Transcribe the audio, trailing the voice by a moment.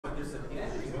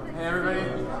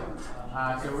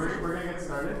So we're going to get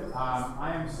started.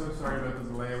 I am so sorry about the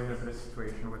delay. We had a bit of a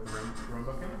situation with the room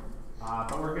booking,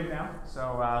 but we're good now.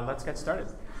 So let's get started.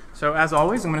 So as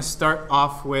always, I'm going to start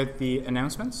off with the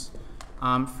announcements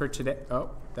for today. Oh,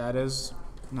 that is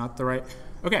not the right.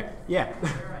 Okay, yeah.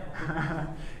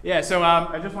 Yeah, so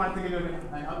I just wanted to give you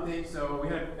an update. So we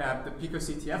had the Pico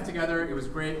CTF together. It was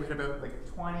great. We had about like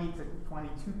 20 to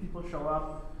 22 people show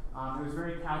up. It was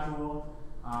very casual.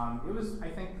 It was, I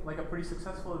think, like a pretty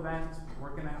successful event. We're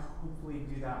going to hopefully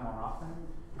do that more often.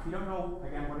 If you don't know,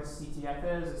 again, what a CTF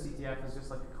is, a CTF is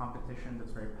just like a competition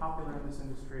that's very popular in this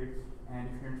industry. And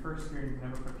if you're in first year and you've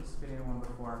never participated in one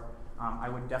before, I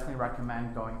would definitely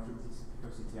recommend going through the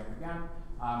CTF again.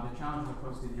 The challenges are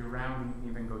posted year-round. You can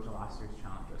even go to last year's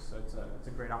challenges. So it's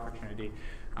a great opportunity.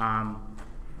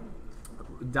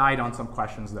 Died on some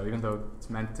questions though, even though it's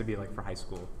meant to be like for high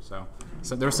school. So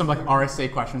there were some like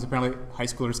RSA questions. Apparently high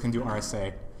schoolers can do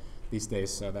RSA these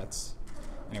days. So that's,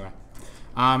 anyway.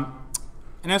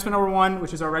 Announcement number 1,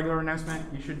 which is our regular announcement.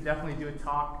 You should definitely do a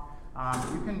talk.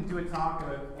 You can do a talk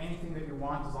about anything that you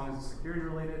want as long as it's security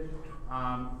related.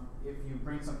 If you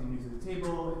bring something new to the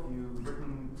table, if you've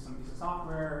written some piece of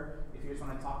software, if you just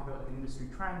want to talk about an industry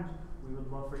trend, we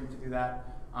would love for you to do that.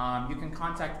 You can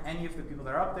contact any of the people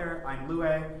that are up there. I'm Lue,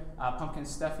 Pumpkin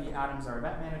Steffi Adams, our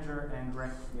event manager, and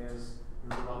Rick is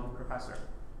the relevant professor.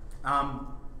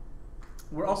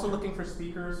 We're also looking for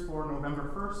speakers for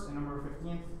November 1st and November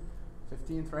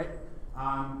 15th, right?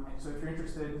 So if you're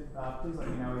interested, please let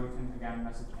me know. You can, again,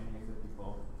 message any of the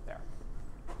people there.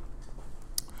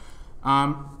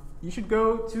 You should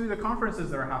go to the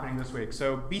conferences that are happening this week.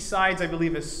 So B-Sides, I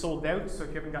believe, is sold out. So if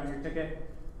you haven't gotten your ticket,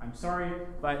 I'm sorry.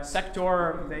 But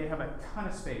Sector, they have a ton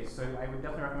of space. So I would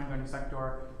definitely recommend going to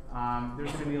Sector.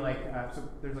 There's going to be like, so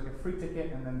there's like a free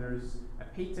ticket and then there's a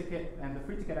paid ticket. And the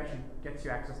free ticket actually gets you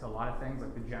access to a lot of things,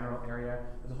 like the general area.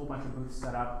 There's a whole bunch of booths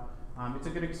set up. It's a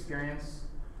good experience.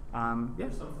 Yeah.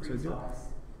 So free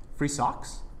socks. Free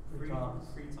socks? Free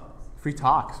talks. Free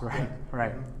talks, right? Yeah.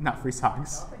 Right. Not free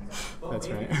socks. Well, that's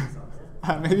right.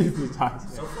 Maybe Maybe free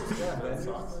talks.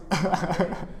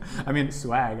 I mean,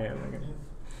 swag. I like it.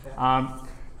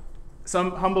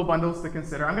 Some humble bundles to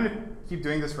consider. I'm going to keep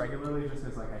doing this regularly just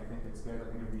because like, I think it's good.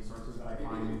 I think of resources that I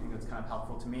find anything that's kind of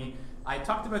helpful to me. I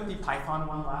talked about the Python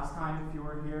one last time if you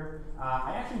were here.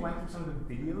 I actually went through some of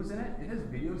the videos in it. It has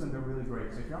videos and they're really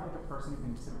great. So if you're not like a person who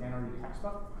can sit down and read a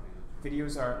textbook,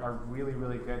 videos are really,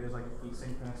 really good. There's like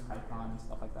asynchronous Python and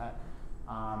stuff like that.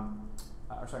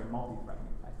 Or sorry, multi-threading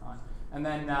in Python. And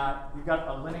then you've got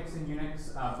a Linux and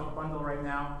Unix book bundle right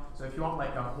now. So if you want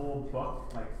like a whole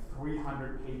book, like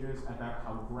 300 pages about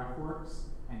how grep works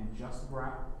and just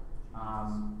grep,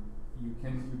 you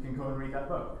can go and read that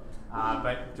book.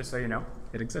 But just so you know,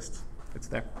 it exists. It's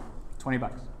there. $20.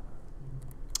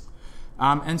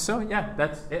 And so, yeah,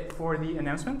 that's it for the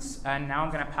announcements. And now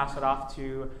I'm going to pass it off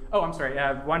to, oh, I'm sorry,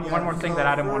 one more thing that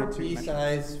Adam wanted to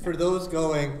mention. For those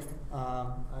going, I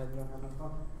don't have my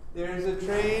phone. There's a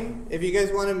train, if you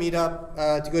guys want to meet up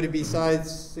to go to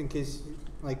B-Sides, in case,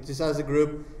 like, just as a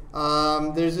group,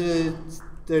 there's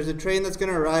a train that's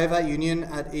going to arrive at Union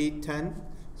at 8:10.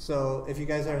 So if you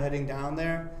guys are heading down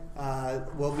there,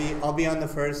 I'll be on the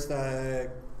first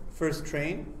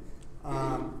train.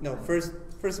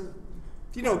 First,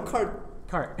 you know, cart.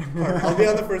 I'll be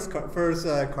on the first cart.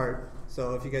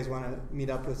 So if you guys want to meet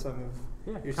up with some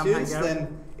of your students,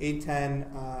 then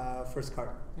 8:10 first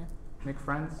cart. Yeah. Make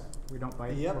friends. We don't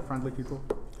bite. Yep. We're friendly people.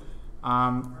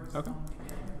 Okay.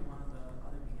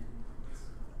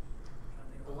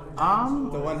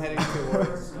 The one heading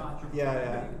towards.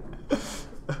 Yeah.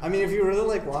 I mean, if you really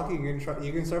like walking, you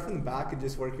can start from the back and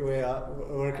just work your way up,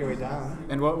 work your way down.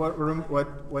 And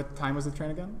what time was the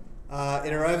train again?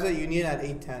 It arrives at Union at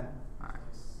 8:10. Alright.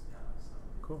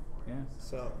 Cool. Yeah.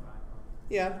 So,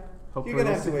 yeah. Hopefully you're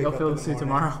gonna have to wake up you'll see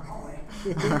tomorrow.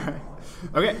 Alright.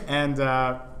 Okay, and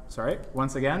sorry,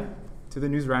 once again, to the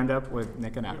news roundup with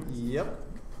Nick and Adam. Yep.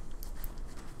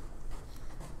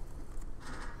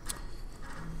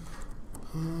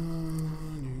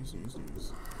 News.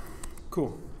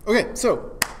 Cool. Okay,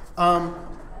 so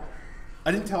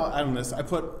I didn't tell Adam this. I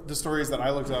put the stories that I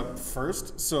looked up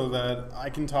first so that I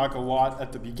can talk a lot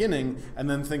at the beginning and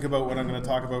then think about what I'm going to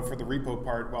talk about for the repo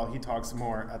part while he talks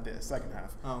more at the second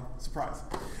half. Oh. Surprise.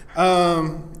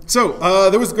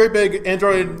 There was a great big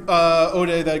Android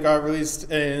O-Day that got released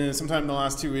sometime in the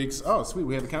last 2 weeks. Oh, sweet.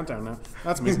 We have a countdown now.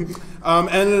 That's amazing.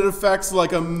 And it affects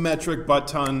like a metric butt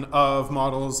ton of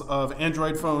models of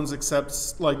Android phones,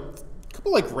 except like a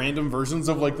couple like random versions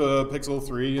of like the Pixel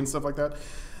 3 and stuff like that.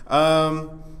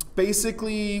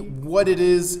 basically what it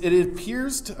is, it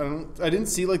appears to, I didn't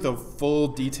see like the full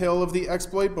detail of the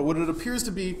exploit, but what it appears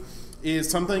to be is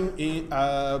something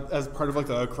as part of like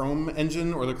the Chrome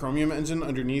engine or the Chromium engine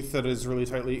underneath that is really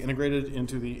tightly integrated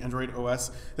into the Android OS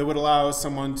that would allow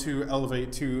someone to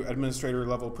elevate to administrator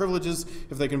level privileges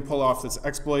if they can pull off this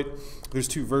exploit. There's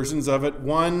 2 versions of it.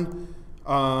 One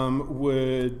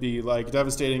would be like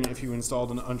devastating if you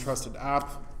installed an untrusted app.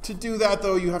 To do that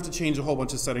though, you have to change a whole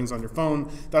bunch of settings on your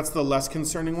phone. That's the less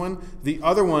concerning one. The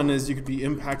other one is you could be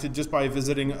impacted just by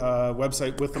visiting a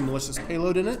website with a malicious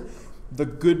payload in it. The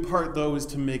good part though is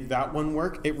to make that one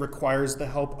work, it requires the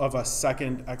help of a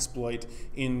second exploit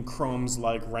in Chrome's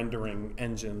like rendering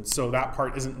engine. So that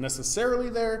part isn't necessarily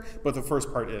there, but the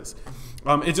first part is.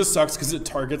 It just sucks because it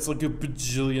targets like a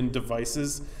bajillion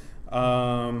devices.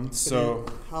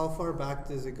 How far back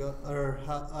does it go, or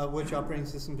which operating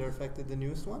systems are affected? The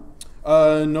newest one?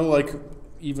 No, like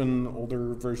even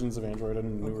older versions of Android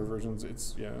and newer versions.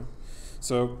 It's yeah.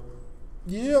 So,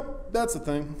 yep, that's the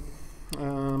thing.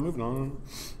 Moving on.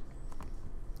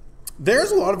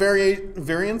 There's a lot of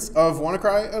variants of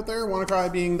WannaCry out there.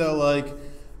 WannaCry being the like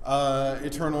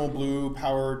eternal blue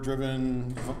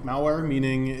power-driven malware,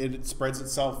 meaning it spreads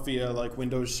itself via like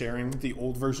Windows sharing, the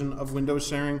old version of Windows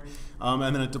sharing,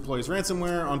 and then it deploys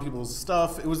ransomware on people's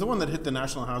stuff. It was the one that hit the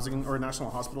National Housing or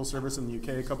National Hospital Service in the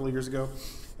UK a couple of years ago,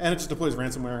 and it just deploys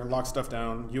ransomware, locks stuff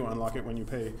down. You unlock it when you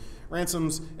pay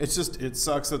ransoms. It's just, it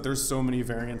sucks that there's so many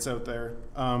variants out there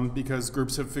because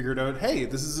groups have figured out, hey,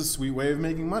 this is a sweet way of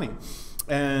making money,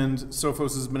 and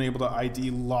Sophos has been able to ID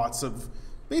lots of.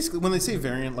 Basically, when they say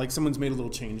variant, like someone's made a little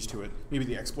change to it. Maybe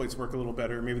the exploits work a little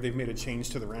better. Maybe they've made a change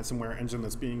to the ransomware engine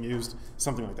that's being used.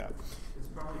 Something like that. It's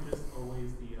probably just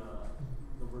always the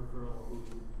referral who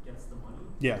gets the money.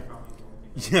 Yeah.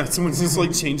 Yeah, someone's just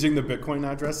like changing the Bitcoin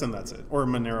address and that's it. Or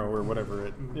Monero or whatever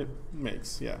it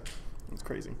makes. Yeah, it's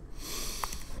crazy.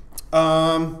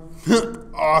 Awesome.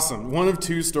 One of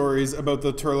 2 stories about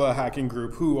the Turla hacking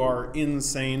group who are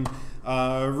insane.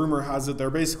 Rumor has it they're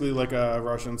basically like a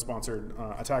Russian-sponsored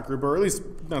attack group, or at least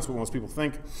that's what most people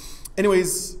think.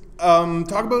 Anyways,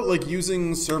 talk about like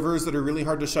using servers that are really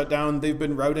hard to shut down. They've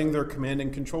been routing their command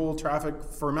and control traffic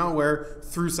for malware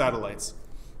through satellites.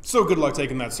 So good luck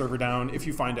taking that server down if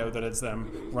you find out that it's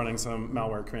them running some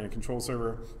malware command and control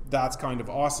server. That's kind of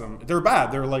awesome. They're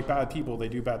bad. They're like bad people. They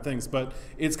do bad things. But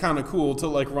it's kind of cool to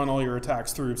like run all your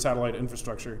attacks through satellite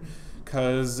infrastructure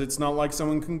because it's not like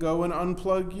someone can go and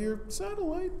unplug your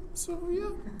satellite. So yeah.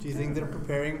 Do you think they're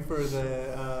preparing for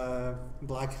the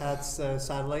Black Hat's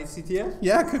satellite CTF?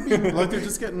 Yeah, it could be. Like they're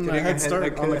just getting a head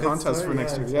start on the contest for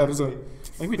next year. Exactly. Yeah, there's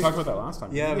I think we talked about that last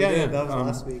time. Yeah, we did. That was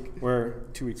last week. Where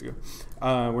 2 weeks ago,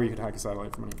 where you could hack a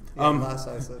satellite for money. Last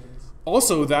ISSessions.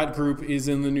 Also, that group is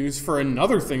in the news for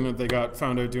another thing that they got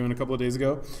found out doing a couple of days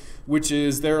ago, which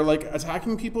is they're like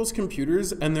attacking people's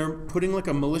computers and they're putting like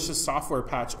a malicious software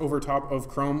patch over top of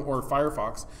Chrome or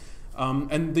Firefox.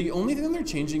 And the only thing they're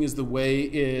changing is the way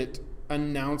it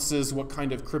announces what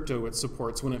kind of crypto it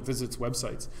supports when it visits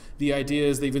websites. The idea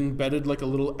is they've embedded like a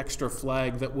little extra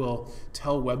flag that will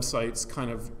tell websites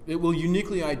it will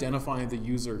uniquely identify the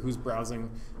user who's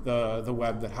browsing the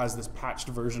web that has this patched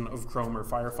version of Chrome or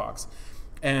Firefox.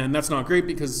 And that's not great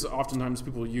because oftentimes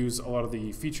people use a lot of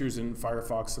the features in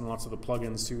Firefox and lots of the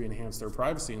plugins to enhance their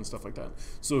privacy and stuff like that.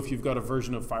 So if you've got a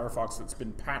version of Firefox that's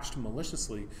been patched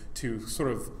maliciously to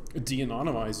sort of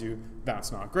de-anonymize you,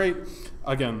 that's not great.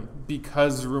 Again,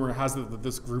 because rumor has it that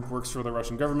this group works for the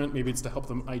Russian government, maybe it's to help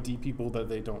them ID people that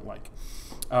they don't like.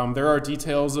 There are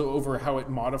details over how it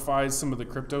modifies some of the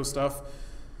crypto stuff.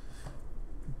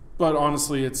 But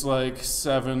honestly, it's like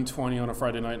 7:20 on a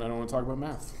Friday night, and I don't want to talk about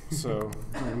math. So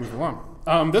I'm gonna move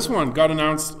along. This one got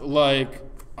announced like,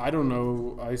 I don't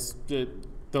know,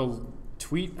 the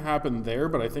tweet happened there,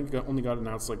 but I think it only got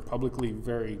announced like publicly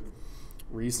very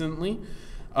recently.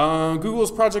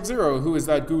 Google's Project Zero, who is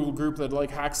that Google group that like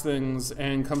hacks things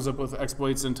and comes up with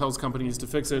exploits and tells companies to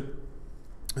fix it,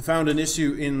 found an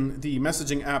issue in the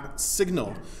messaging app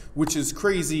Signal, which is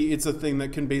crazy. It's a thing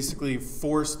that can basically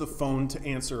force the phone to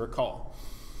answer a call.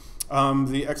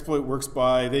 The exploit works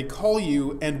by, they call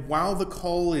you, and while the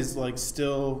call is like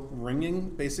still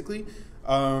ringing, basically,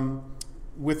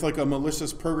 with like a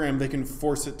malicious program, they can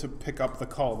force it to pick up the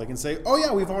call. They can say, oh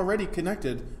yeah, we've already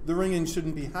connected. The ringing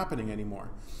shouldn't be happening anymore.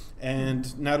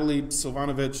 And Natalie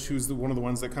Silvanovich, who's one of the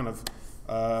ones that kind of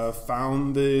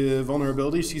found the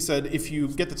vulnerability, she said if you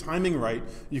get the timing right,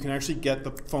 you can actually get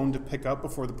the phone to pick up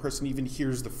before the person even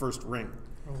hears the first ring,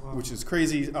 which is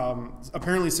crazy.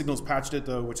 Apparently Signal's patched it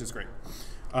though, which is great.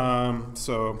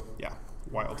 So yeah,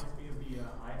 wild. The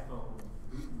iPhone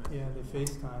root Yeah, the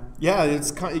FaceTime. Yeah,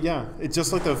 it's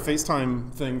just like the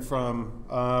FaceTime thing from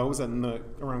what was that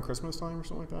around Christmas time or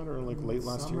something like that, or like late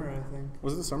last Summer, year? I think.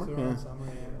 Was it the summer? It was around summer,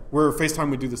 yeah. Where FaceTime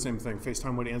would do the same thing.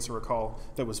 FaceTime would answer a call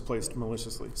that was placed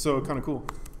maliciously. So kind of cool.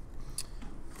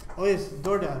 Oh yes,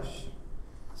 DoorDash.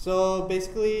 So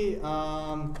basically,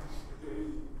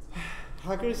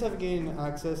 hackers have gained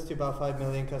access to about 5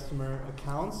 million customer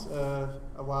accounts a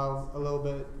little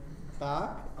bit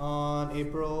back on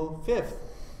April 5th.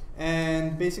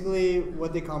 And basically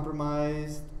what they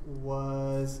compromised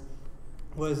was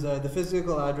the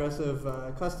physical address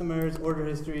of customers, order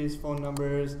histories, phone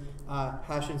numbers,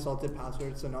 hash and salted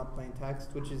passwords, so not plain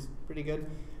text, which is pretty good.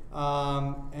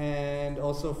 And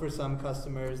also for some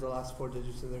customers, the last 4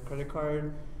 digits of their credit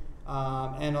card.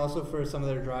 And also for some of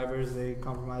their drivers, they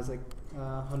compromised like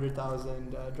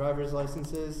 100,000 driver's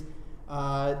licenses.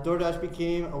 DoorDash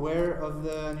became aware of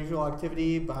the unusual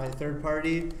activity by a third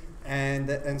party,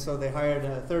 and so they hired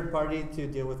a third party to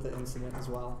deal with the incident as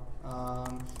well.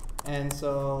 And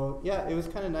so yeah, it was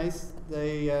kind of nice.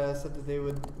 They said that they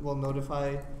will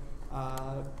notify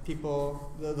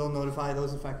people. They'll notify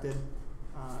those affected,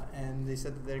 and they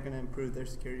said that they're going to improve their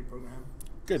security program.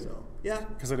 Good. So, yeah.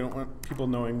 Because I don't want people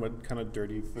knowing what kind of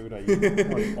dirty food I eat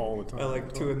like, all the time. At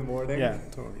like 2 in the morning. Yeah,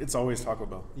 totally. It's always Taco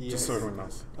Bell. Yes. Just so everyone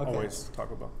knows. Okay. Always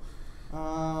Taco Bell.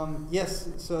 Yes,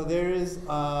 so there is, so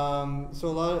a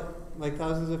lot, like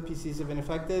thousands of PCs have been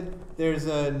affected. There's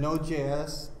a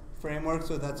Node.js framework,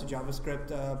 so that's a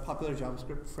JavaScript, popular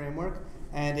JavaScript framework,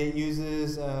 and it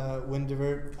uses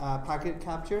WinDivert packet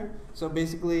capture. So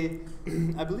basically,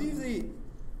 I believe they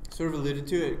sort of alluded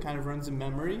to it, kind of runs in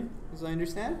memory, as I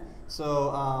understand.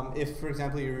 So if, for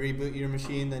example, you reboot your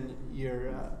machine, then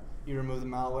you remove the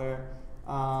malware.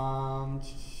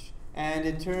 And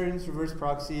it turns reverse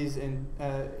proxies and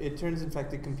it turns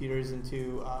infected computers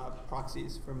into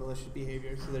proxies for malicious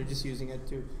behavior. So they're just using it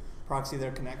to proxy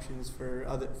their connections for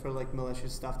like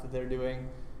malicious stuff that they're doing.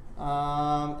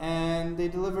 And they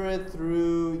deliver it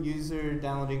through user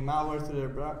downloading malware through their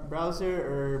browser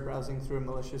or browsing through a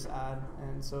malicious ad.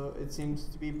 And so it seems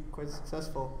to be quite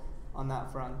successful on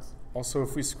that front. Also,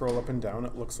 if we scroll up and down,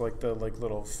 it looks like the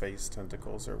little face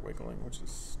tentacles are wiggling, which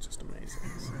is just amazing.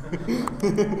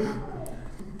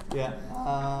 Yeah. Yeah.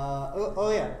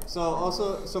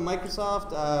 So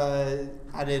Microsoft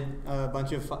added a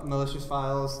bunch of malicious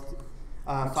files.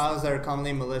 Files that are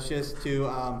commonly malicious to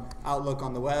Outlook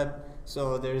on the web.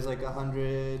 So there's like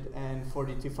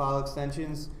 142 file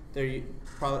extensions.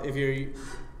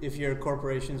 If your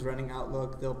corporation's running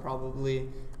Outlook, they'll probably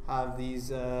have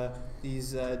these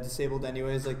disabled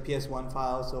anyways, like PS1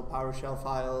 files, so PowerShell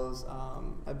files,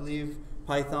 I believe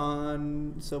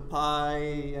Python, so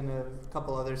Py, and a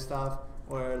couple other stuff.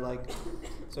 Or like,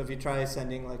 so if you try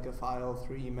sending like a file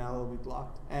through email, it'll be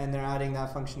blocked. And they're adding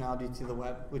that functionality to the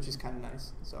web, which is kind of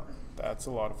nice. So that's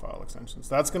a lot of file extensions.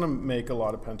 That's going to make a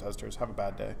lot of pen testers have a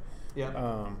bad day.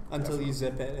 Yeah. Until definitely. you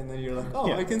zip it, and then you're like, oh,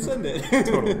 Yeah. I can send it.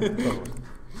 Totally.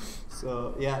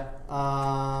 So yeah.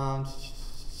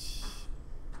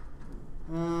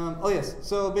 Oh yes.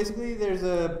 So basically, there's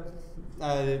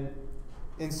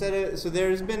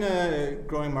there's been a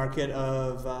growing market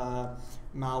of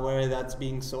malware that's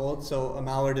being sold. So a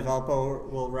malware developer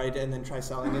will write it and then try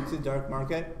selling it to the dark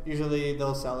market. Usually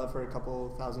they'll sell it for a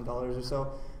couple $1,000s or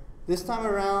so. This time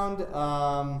around,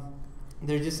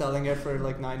 they're just selling it for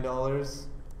like $9,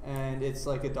 and it's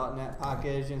like a .NET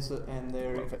package, and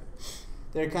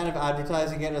they're kind of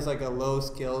advertising it as like a low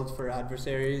skilled for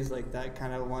adversaries like that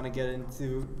kind of want to get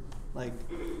into like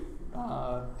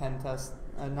not pen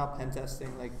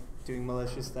testing, like doing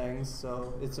malicious things.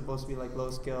 So it's supposed to be like low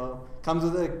skill. Comes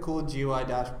with a cool GUI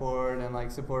dashboard and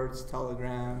like supports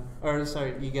Telegram. Or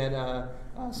sorry, you get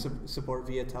support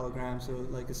via Telegram, so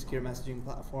like a secure messaging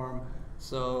platform.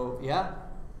 So yeah,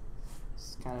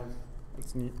 it's kind of.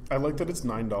 It's neat. I like that it's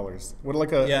 $9.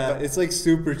 It's like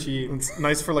super cheap. It's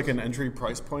nice for like an entry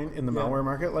price point in the malware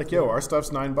market. Like, our stuff's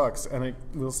 $9 and it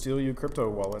will steal you crypto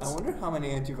wallets. I wonder how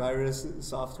many antivirus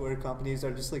software companies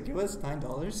are just like, give us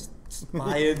 $9, just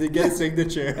buy it, they get a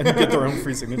signature. And get their own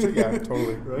free signature. Yeah,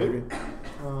 totally. Right? Maybe.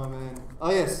 Oh man.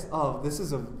 Oh yes. Oh, this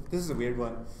is a weird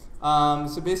one.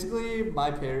 So basically,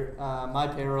 my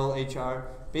payroll HR.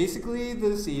 Basically,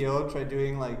 the CEO tried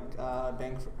doing like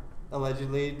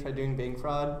allegedly tried doing bank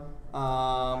fraud,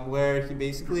 where he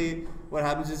basically, what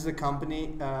happens is the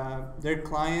company, their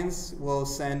clients will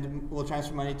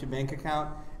transfer money to bank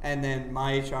account, and then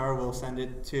my HR will send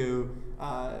it to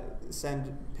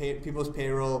people's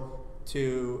payroll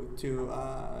to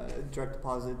direct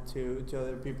deposit to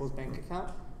other people's bank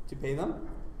account to pay them.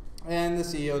 And the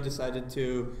CEO decided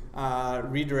to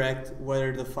redirect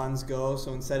where the funds go.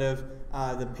 So instead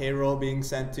of the payroll being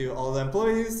sent to all the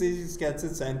employees, he just gets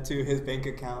it sent to his bank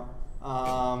account.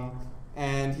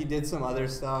 And he did some other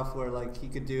stuff where like he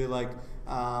could do like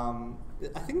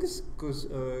I think this goes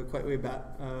quite way back,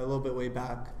 a little bit way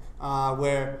back,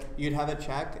 where you'd have a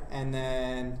check and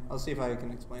then I'll see if I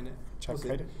can explain it. Check We'll see.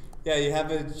 credit. Yeah, you have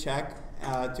a check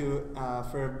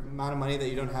for amount of money that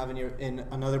you don't have in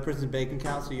another person's bank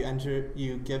account. So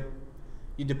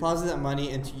you deposit that money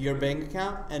into your bank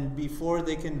account, and before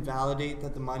they can validate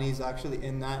that the money is actually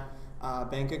in that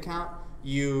bank account,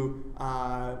 you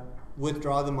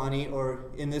withdraw the money, or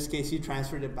in this case, he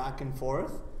transferred it back and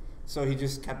forth. So he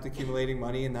just kept accumulating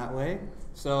money in that way.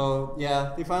 So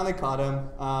yeah, they finally caught him,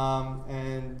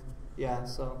 and yeah,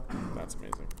 so That's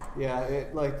amazing. yeah,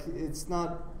 it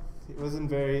wasn't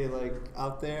very like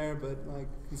out there, but like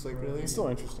it's like really. It's still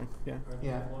interesting. Yeah. Are the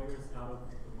Yeah. employers out of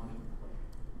the money?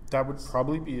 Like, That would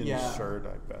probably be Yeah. insured,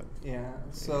 I bet. Yeah.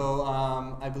 So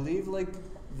I believe like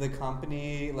the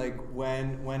company, like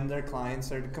when their clients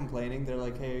started complaining, they're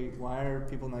like, hey, why are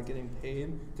people not getting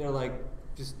paid? They're like,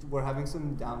 just we're having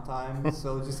some downtime,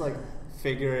 so just like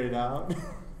figure it out.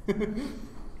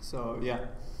 So yeah,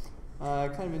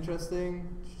 kind of interesting.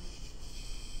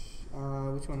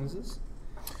 Which one is this?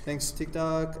 Thanks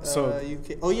TikTok. So-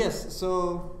 UK. Oh yes.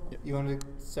 So Yep. you want to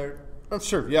start? Oh,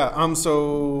 sure. Yeah.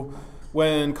 So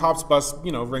when cops bust,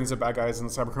 rings of bad guys and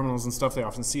cyber criminals and stuff, they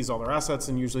often seize all their assets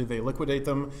and usually they liquidate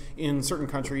them. In certain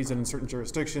countries and in certain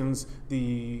jurisdictions,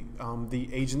 the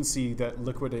agency that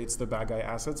liquidates the bad guy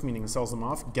assets, meaning sells them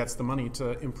off, gets the money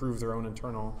to improve their own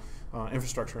internal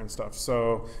infrastructure and stuff.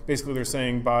 So basically, they're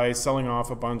saying by selling off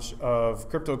a bunch of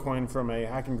crypto coin from a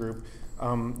hacking group,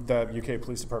 that UK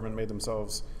police department made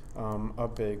themselves a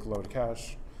big load of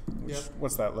cash. Which, Yep.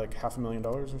 What's that, like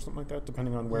 $500,000 or something like that,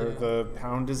 depending on where Yeah. the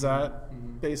pound is at,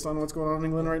 Mhm. based on what's going on in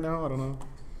England right now? I don't know.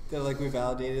 They're like we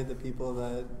validated the people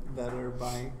that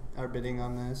are bidding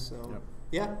on this. So Yep.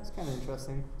 yeah, it's kind of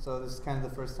interesting. So this is kind of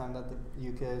the first time that the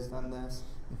UK has done this,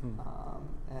 Mhm.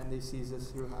 and they seized this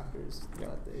through hackers Yep.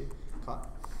 that they caught.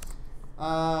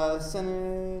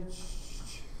 Senate,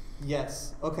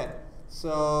 yes, okay.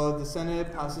 So the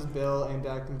Senate passes bill aimed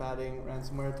at combating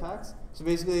ransomware attacks. So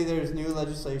basically, there's new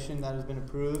legislation that has been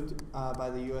approved by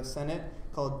the U.S. Senate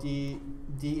called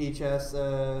DHS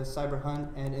Cyber Hunt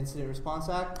and Incident Response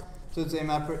Act. So it's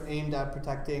aimed at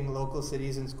protecting local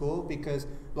cities and schools, because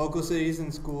local cities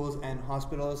and schools and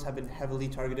hospitals have been heavily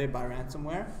targeted by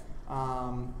ransomware.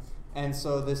 And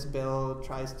so this bill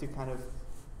tries to kind of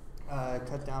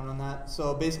cut down on that.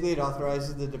 So basically, it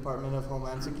authorizes the Department of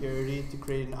Homeland Security to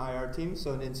create an IR team,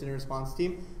 so an incident response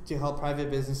team, to help private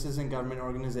businesses and government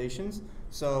organizations.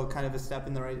 So kind of a step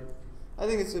in the right. I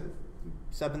think it's a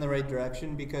step in the right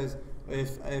direction, because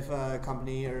if a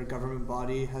company or a government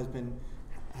body has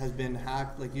been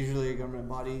hacked, like usually a government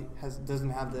body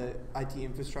doesn't have the IT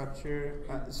infrastructure,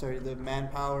 the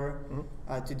manpower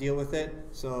to deal with it.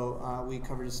 So we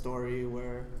covered a story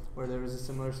where there was a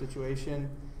similar situation.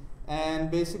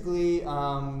 And basically,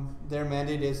 their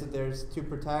mandate is that there's to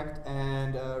protect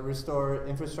and restore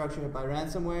infrastructure hit by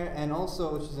ransomware, and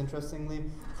also, which is interestingly,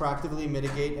 proactively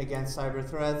mitigate against cyber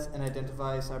threats and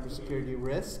identify cybersecurity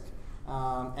risk,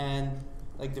 and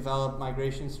like develop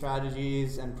migration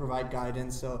strategies and provide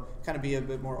guidance. So kind of be a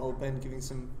bit more open, giving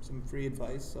some free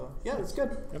advice. So yeah, it's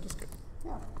good. Yeah, that's good.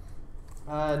 Yeah.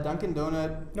 Dunkin'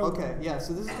 Donut. No. Okay, yeah.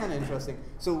 So this is kind of interesting.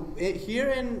 So here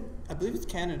in, I believe it's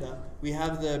Canada, we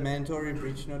have the mandatory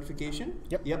breach notification.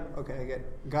 Yep. Yep. Okay,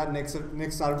 I got Nick's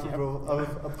side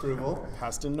of approval.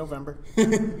 Passed in November.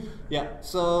 Yeah.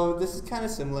 So this is kind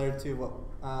of similar to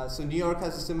what. So New York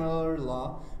has a similar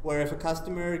law where if a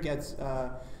customer gets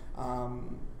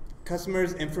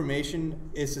customer's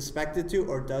information is suspected to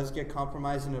or does get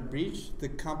compromised in a breach, the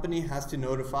company has to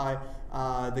notify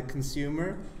the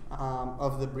consumer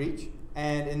of the breach.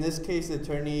 And in this case, the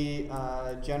Attorney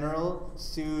General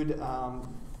sued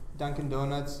Dunkin'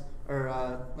 Donuts,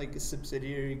 or like a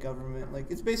subsidiary government, like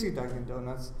it's basically Dunkin'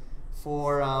 Donuts,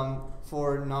 for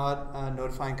not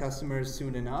notifying customers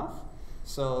soon enough.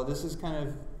 So this is kind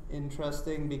of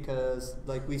interesting because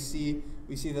like we see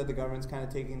that the government's kind of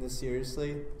taking this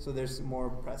seriously. So there's more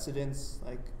precedents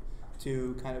like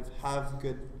to kind of have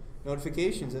good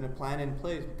notifications and a plan in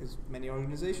place, because many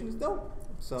organizations don't.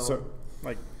 So,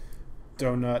 like,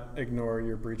 do not ignore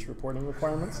your breach reporting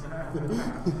requirements.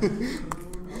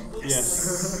 Yes.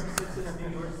 Since it's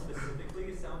New York specifically,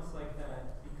 it sounds like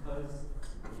that because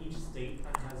each state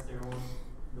kind of has their own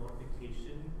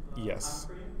notification Yes.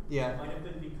 time frame. Yeah. It might have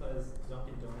been because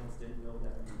Dunkin' Donuts didn't know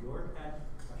that New York had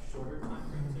a shorter time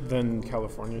frame to than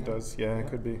California Yeah. does. Yeah, Yeah. it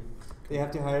could be. They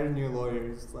have to hire new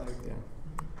lawyers. Like, Yeah.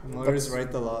 and lawyers That's-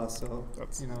 write the law, so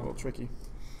That's you a little know. tricky.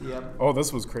 Yep. Oh,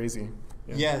 this was crazy.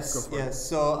 Yeah, go Yes, for it. yes.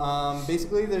 So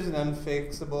basically, there's an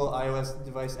unfixable iOS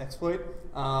device exploit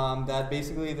that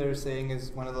basically they're saying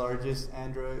is one of the largest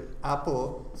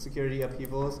Apple security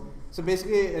upheavals. So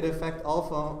basically, it affects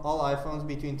all iPhones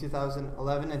between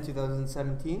 2011 and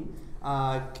 2017.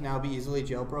 Can now be easily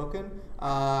jailbroken.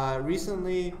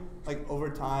 Recently, like over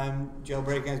time,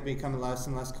 jailbreaking has become less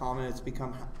and less common. It's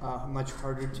become much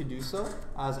harder to do so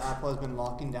as Apple has been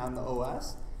locking down the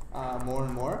OS more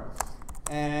and more.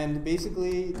 And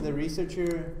basically, the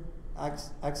researcher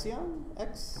Axiom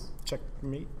X,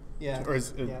 Checkmate. yeah, Or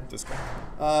is it yeah. this guy?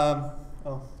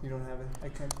 Oh, you don't have it. I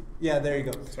can't. Yeah, there you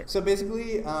go. Sorry. So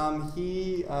basically,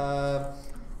 he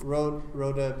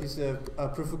wrote a piece of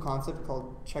proof of concept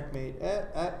called Checkmate.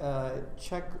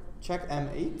 Check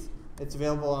M8. It's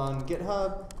available on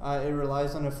GitHub. It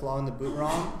relies on a flaw in the boot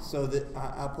ROM, so that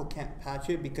Apple can't patch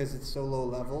it because it's so low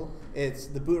level. It's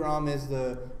the boot ROM is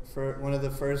one of the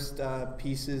first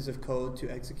pieces of code to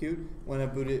execute when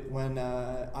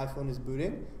iPhone is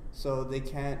booting. So they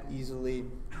can't easily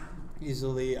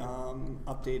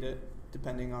update it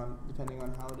depending on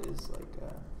how it is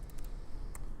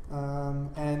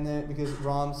because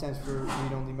ROM stands for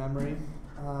read-only memory.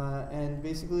 And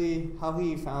basically, how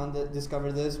he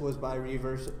discovered this was by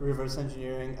reverse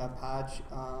engineering a patch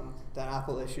that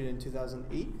Apple issued in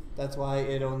 2008. That's why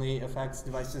it only affects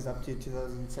devices up to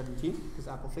 2017 because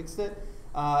Apple fixed it.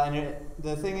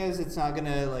 The thing is, it's not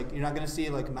gonna you're not gonna see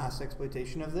mass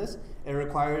exploitation of this. It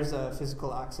requires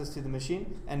physical access to the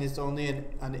machine, and it's only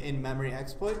an in-memory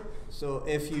exploit. So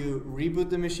if you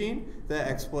reboot the machine, the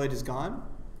exploit is gone.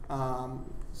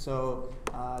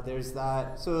 There's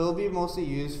that. So it'll be mostly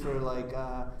used for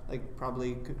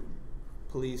probably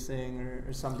policing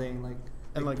or something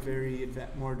very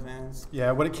more advanced.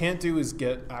 Yeah, what it can't do is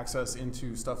get access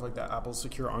into stuff like that Apple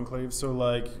Secure Enclave. So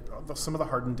some of the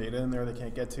hardened data in there they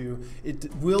can't get to. It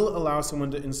will allow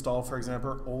someone to install, for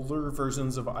example, older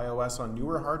versions of iOS on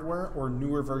newer hardware or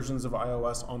newer versions of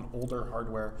iOS on older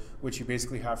hardware, which you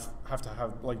basically have to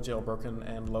have jailbroken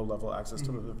and low-level access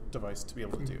to the device to be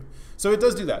able to do. So it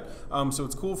does do that. So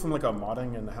it's cool from a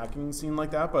modding and hacking scene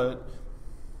like that, but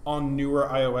on newer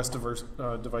iOS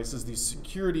devices, the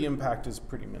security impact is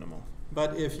pretty minimal.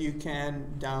 But if you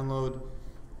can download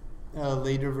a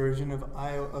later version of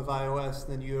iOS,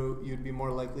 then you'd be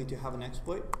more likely to have an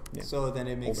exploit. Yeah. So then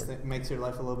it makes your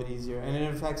life a little bit easier, and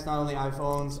it affects not only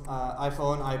iPhones,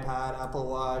 iPhone, iPad, Apple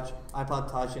Watch,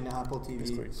 iPod Touch, and Apple TV.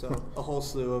 Basically. So a whole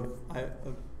slew of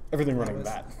everything running iOS.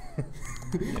 that.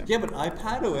 Yeah, but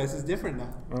iPad OS is different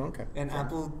now. Oh, okay. And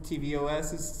Apple TV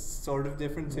OS is sort of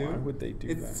different too. Why would they do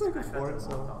It's that? like a fork,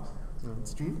 so. No,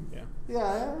 that's true. Yeah.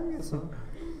 Yeah, I guess so.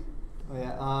 Oh,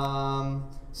 yeah.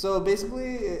 So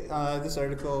basically, this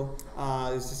article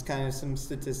is just kind of some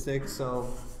statistics. So.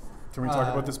 Can we talk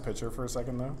about this picture for a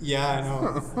second, though? Yeah, I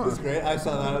know. It's great. I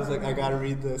saw that. I was like, I gotta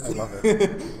read this. I love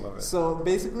it. Love it. So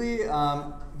basically,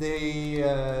 they.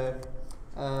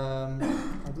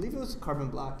 I believe it was Carbon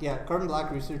Black. Yeah, Carbon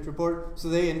Black research report. So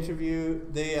they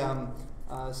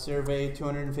surveyed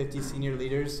 250 senior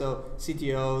leaders, so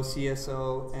CTO,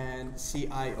 CSO, and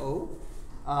CIO,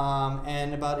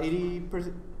 and about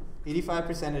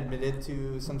 85% admitted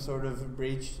to some sort of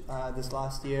breach this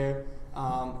last year.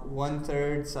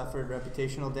 1/3 suffered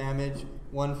reputational damage.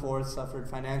 1/4 suffered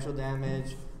financial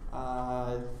damage.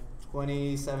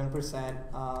 27%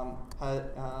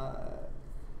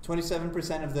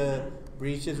 27% of the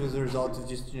breaches was a result of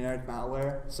just generic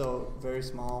malware, so very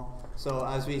small. So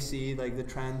as we see, the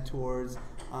trend towards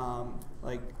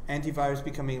antivirus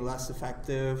becoming less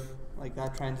effective,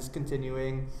 that trend is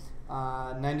continuing.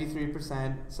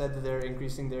 93% said that they're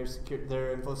increasing their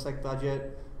InfoSec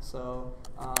budget. So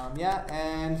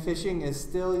and phishing is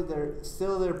still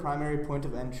their primary point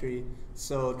of entry.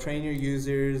 So train your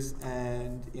users,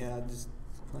 and just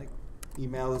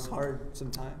email is hard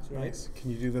sometimes, right? Nice.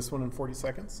 Can you do this one in 40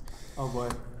 seconds? Oh boy.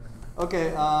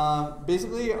 Okay,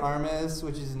 basically Armis,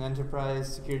 which is an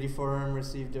enterprise security firm,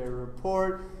 received a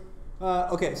report.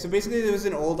 Okay, so basically there was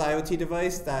an old IoT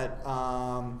device that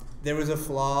there was a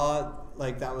flaw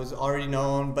that was already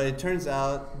known, but it turns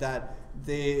out that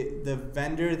the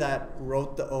vendor that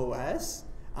wrote the OS,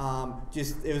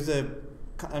 it was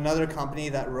another company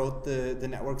that wrote the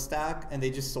network stack, and they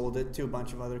just sold it to a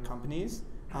bunch of other companies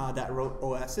that wrote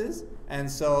OSs. And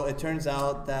so it turns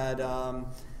out that a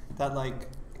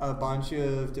bunch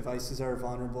of devices are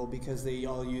vulnerable because they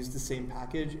all use the same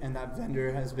package, and that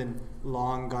vendor has been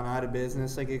long gone out of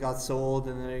business. It got sold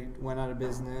and then it went out of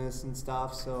business and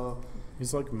stuff. So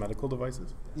Use like medical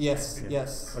devices, Yes,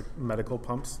 yes. like medical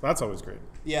pumps. That's always great.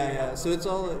 Yeah. So it's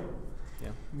all. Yeah.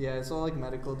 Yeah, it's all like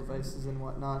medical devices and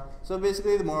whatnot. So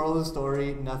basically, the moral of the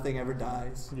story: nothing ever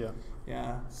dies. Yeah.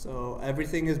 Yeah. So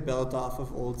everything is built off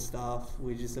of old stuff.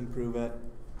 We just improve it,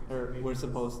 or we're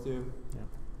supposed to. Yeah.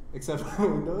 Except for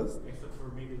Windows. Except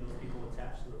for maybe those people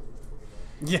attached to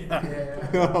those. Yeah.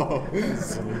 Oh.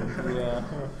 Yeah.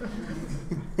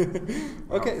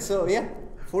 Okay, so yeah,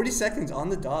 40 seconds on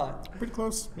the dot. Pretty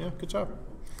close. Yeah. Good job.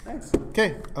 Thanks.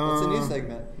 Okay. That's a new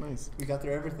segment. Nice. We got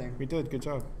through everything. We did. Good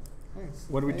job. Thanks.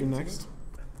 What do we do Thanks. next?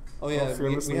 Oh yeah,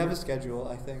 fearless we have leader? a schedule,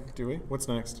 I think. Do we? What's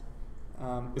next?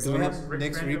 Is We it have Rick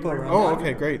next Random repo Rick? rundown. Oh,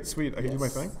 okay, great, sweet. I can do my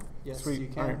Yes. thing. Yes, Sweet. you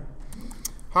All right.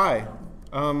 can.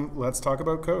 Hi. Let's talk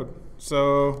about code.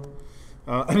 So,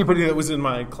 anybody that was in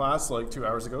my class like 2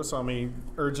 hours ago saw me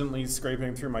urgently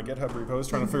scraping through my GitHub repos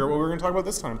trying to figure out what we were going to talk about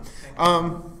this time.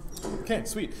 Okay,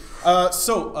 sweet.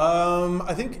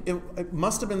 I think it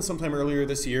must have been sometime earlier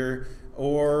this year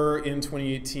or in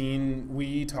 2018,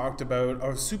 we talked about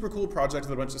a super cool project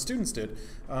that a bunch of students did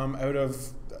out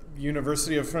of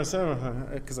University of France,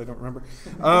 because I don't remember.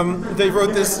 They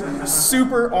wrote this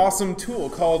super awesome tool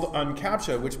called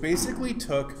UnCAPTCHA, which basically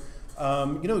took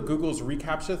you know Google's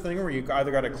reCAPTCHA thing where you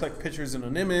either got to click pictures in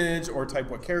an image or type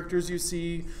what characters you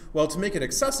see. Well, to make it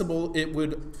accessible, it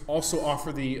would also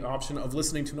offer the option of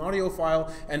listening to an audio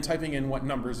file and typing in what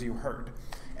numbers you heard.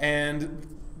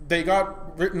 And they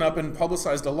got written up and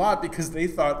publicized a lot because they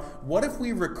thought, what if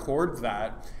we record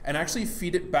that and actually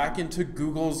feed it back into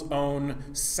Google's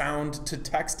own sound to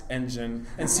text engine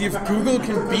and see if Google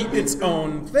can beat its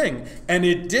own thing? And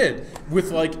it did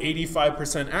with like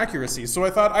 85% accuracy. So I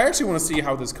thought, I actually want to see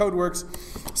how this code works.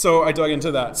 So I dug into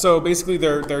that. So basically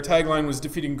their tagline was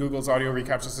defeating Google's audio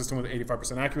reCAPTCHA system with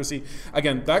 85% accuracy.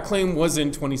 Again, that claim was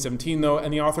in 2017 though,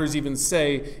 and the authors even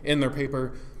say in their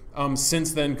paper,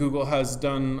 since then, Google has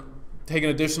taken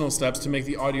additional steps to make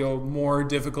the audio more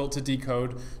difficult to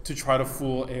decode to try to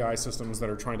fool AI systems that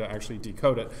are trying to actually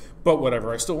decode it. But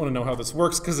whatever, I still want to know how this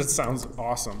works because it sounds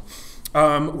awesome.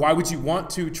 Why would you want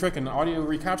to trick an audio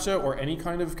reCAPTCHA or any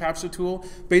kind of CAPTCHA tool?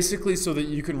 Basically so that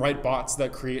you can write bots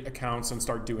that create accounts and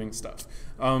start doing stuff.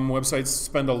 Websites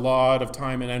spend a lot of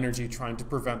time and energy trying to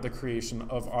prevent the creation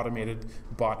of automated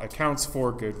bot accounts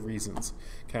for good reasons.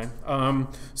 Okay.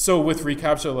 So with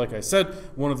reCAPTCHA, like I said,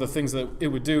 one of the things that it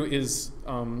would do is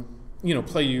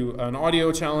play you an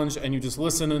audio challenge and you just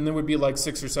listen, and there would be like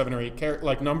 6 or 7 or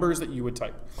 8 numbers that you would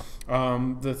type.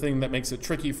 The thing that makes it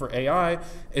tricky for AI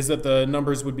is that the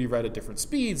numbers would be read at different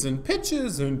speeds and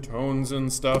pitches and tones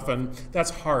and stuff, and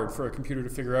that's hard for a computer to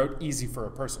figure out, easy for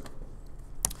a person.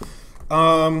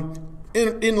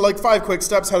 In like 5 quick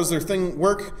steps, how does their thing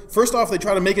work? First off, they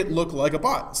try to make it look like a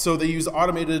bot. So they use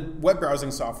automated web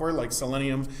browsing software like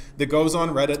Selenium that goes on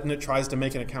Reddit and it tries to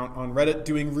make an account on Reddit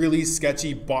doing really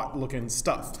sketchy bot-looking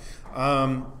stuff.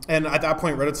 And at that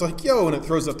point, Reddit's like, yo, and it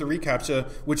throws up the reCAPTCHA,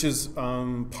 which is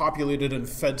populated and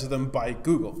fed to them by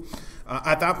Google.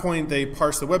 At that point, they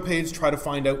parse the web page, try to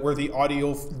find out where the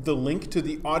link to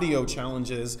the audio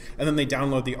challenge is, and then they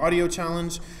download the audio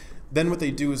challenge. Then what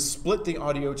they do is split the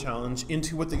audio challenge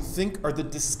into what they think are the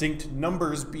distinct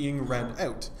numbers being read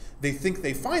out. They think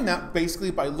they find that basically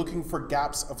by looking for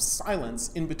gaps of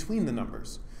silence in between the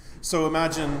numbers. So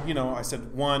imagine, I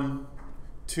said 1,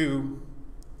 2,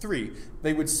 3.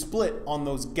 They would split on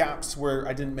those gaps where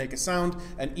I didn't make a sound,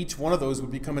 and each one of those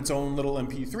would become its own little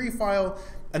MP3 file,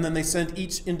 and then they sent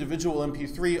each individual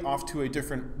MP3 off to a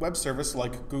different web service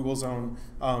like Google's own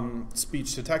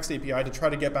speech-to-text API to try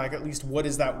to get back at least what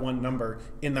is that one number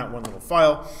in that one little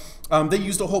file. They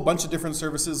used a whole bunch of different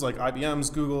services like IBM's,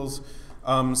 Google's,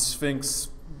 Sphinx,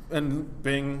 and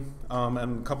Bing,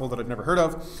 and a couple that I've never heard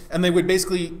of. And they would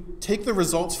basically take the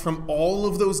results from all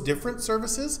of those different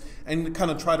services and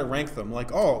kind of try to rank them.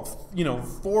 Like,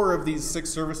 4 of these 6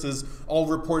 services all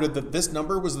reported that this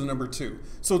number was the number 2.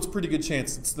 So it's a pretty good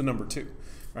chance it's the number 2.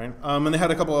 Right? And they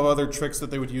had a couple of other tricks that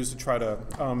they would use to try to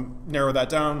narrow that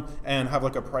down and have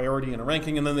like a priority and a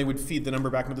ranking, and then they would feed the number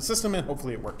back into the system, and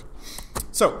hopefully it worked.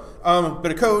 So,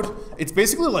 bit of code. It's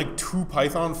basically like 2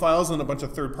 Python files and a bunch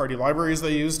of third-party libraries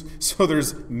they used. So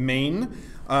there's main,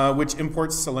 which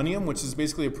imports Selenium, which is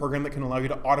basically a program that can allow you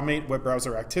to automate web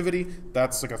browser activity.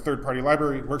 That's like a third-party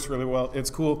library. It works really well. It's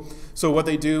cool. So what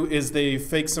they do is they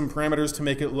fake some parameters to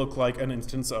make it look like an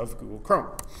instance of Google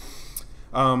Chrome.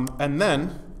 And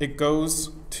then it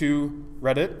goes to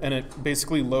Reddit and it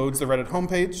basically loads the Reddit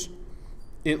homepage.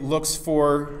 It looks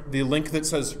for the link that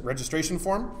says registration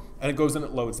form and it goes and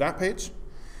it loads that page.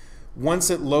 Once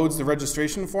it loads the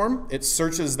registration form, it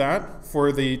searches that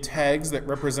for the tags that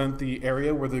represent the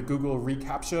area where the Google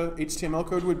reCAPTCHA HTML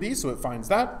code would be, so it finds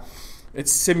that. It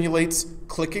simulates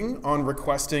clicking on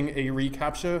requesting a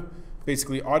reCAPTCHA,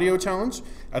 basically audio challenge.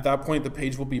 At that point, the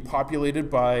page will be populated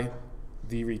by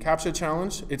the reCAPTCHA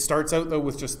challenge. It starts out, though,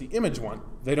 with just the image one.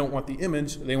 They don't want the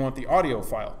image, they want the audio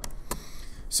file.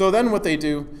 So then what they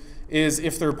do is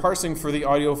if they're parsing for the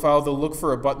audio file, they'll look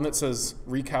for a button that says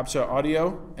reCAPTCHA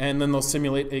audio, and then they'll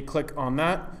simulate a click on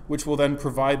that, which will then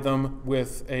provide them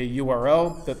with a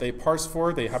URL that they parse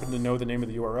for. They happen to know the name of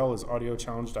the URL is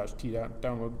audio-challenge-t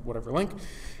download whatever link.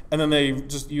 And then they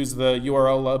just use the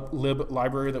URL lib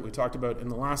library that we talked about in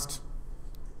the last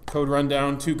code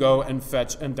rundown to go and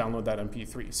fetch and download that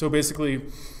MP3. So basically,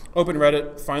 open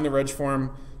Reddit, find the reg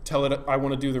form, tell it I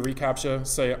want to do the reCAPTCHA,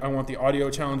 say I want the audio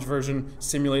challenge version,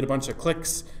 simulate a bunch of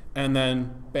clicks, and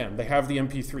then bam, they have the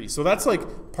MP3. So that's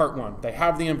like part one. They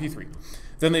have the MP3.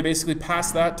 Then they basically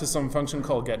pass that to some function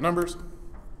called getNumbers,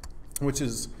 which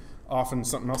is often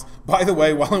something else. By the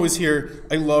way, while I was here,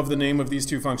 I love the name of these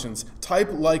two functions, type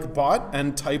like bot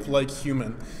and type like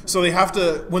human. So they have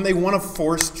to, when they want to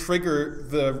force trigger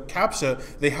the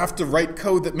CAPTCHA, they have to write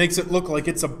code that makes it look like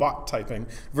it's a bot typing,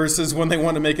 versus when they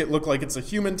want to make it look like it's a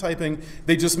human typing,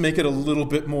 they just make it a little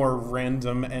bit more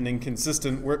random and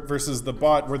inconsistent, versus the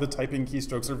bot where the typing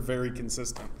keystrokes are very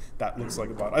consistent. That looks like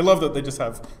a bot. I love that they just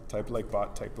have type like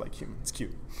bot, type like human. It's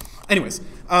cute. Anyways,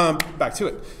 back to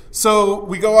it. So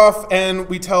we go off and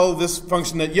we tell this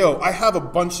function that, yo, I have a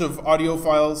bunch of audio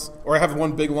files, or I have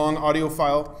one big long audio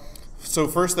file. So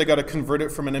first they got to convert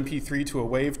it from an MP3 to a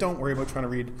WAV. Don't worry about trying to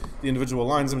read the individual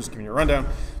lines. I'm just giving you a rundown.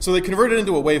 So they convert it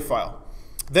into a WAV file.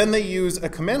 Then they use a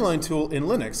command line tool in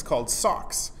Linux called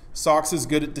SOX. SOX is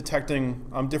good at detecting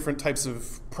different types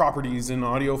of properties in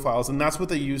audio files, and that's what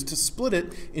they use to split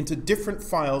it into different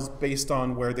files based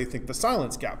on where they think the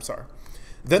silence gaps are.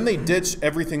 Then they ditch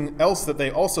everything else that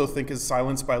they also think is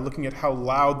silence by looking at how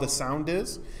loud the sound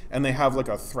is, and they have like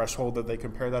a threshold that they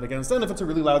compare that against. And if it's a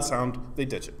really loud sound, they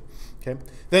ditch it. Okay?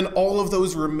 Then all of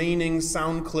those remaining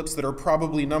sound clips that are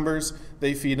probably numbers,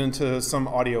 they feed into some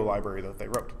audio library that they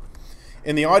wrote.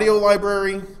 In the audio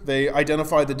library, they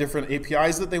identify the different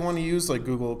APIs that they want to use, like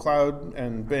Google Cloud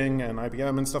and Bing and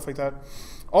IBM and stuff like that.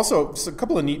 Also, just a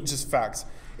couple of neat just facts.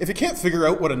 If you can't figure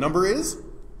out what a number is,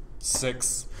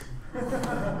 6.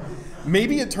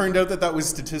 Maybe it turned out that that was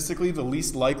statistically the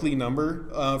least likely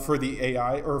number for the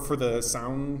AI or for the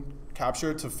sound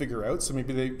capture to figure out. So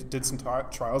maybe they did some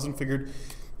trials and figured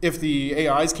if the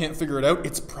AIs can't figure it out,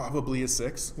 it's probably a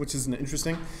 6, which is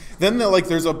interesting. Then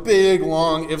there's a big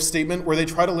long if statement where they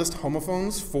try to list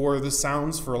homophones for the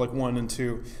sounds for like 1 and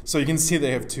 2. So you can see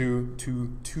they have 2,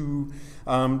 2, 2.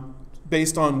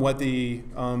 Based on what the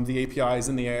APIs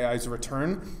and the AIs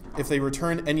return. If they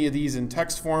return any of these in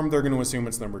text form, they're going to assume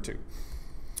it's number 2.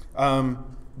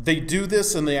 They do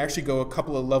this and they actually go a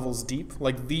couple of levels deep.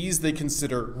 Like these they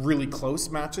consider really close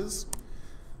matches.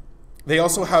 They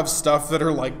also have stuff that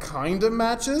are like kind of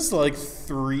matches, like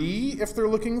 3 if they're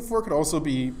looking for. It could also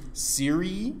be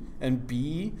Siri and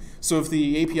B. So if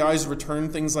the APIs return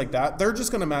things like that, they're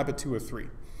just going to map it to a 3.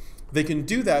 They can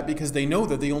do that because they know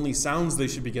that the only sounds they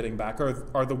should be getting back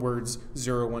are the words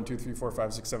 0, 1, 2, 3, 4,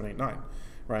 5, 6, 7, 8, 9,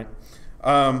 right?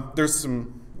 There's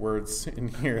some words in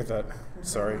here that,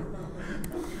 sorry.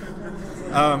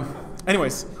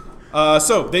 Anyways,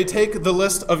 so they take the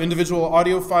list of individual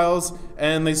audio files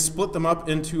and they split them up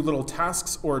into little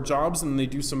tasks or jobs, and they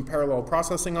do some parallel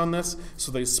processing on this.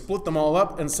 So they split them all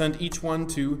up and send each one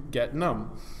to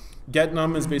getNum.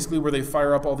 GetNum is basically where they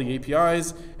fire up all the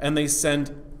APIs and they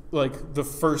send like the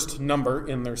first number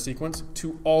in their sequence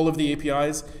to all of the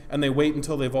APIs, and they wait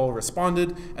until they've all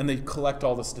responded, and they collect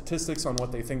all the statistics on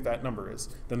what they think that number is.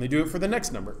 Then they do it for the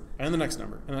next number, and the next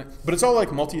number. But it's all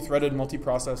like multi-threaded,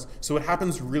 multi-process, so it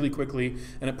happens really quickly,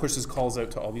 and it pushes calls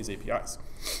out to all these APIs.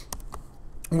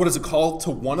 What does a call to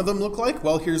one of them look like?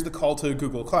 Well, here's the call to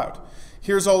Google Cloud.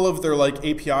 Here's all of their like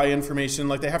API information.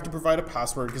 Like they have to provide a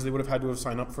password because they would have had to have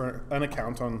signed up for an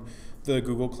account on the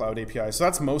Google Cloud API. So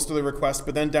that's most of the request.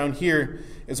 But then down here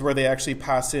is where they actually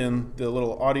pass in the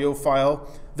little audio file.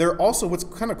 They're also, what's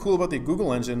kind of cool about the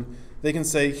Google engine, they can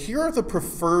say, here are the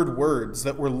preferred words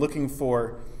that we're looking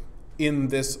for in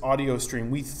this audio stream.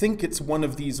 We think it's one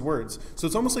of these words. So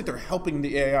it's almost like they're helping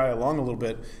the AI along a little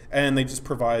bit, and they just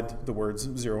provide the words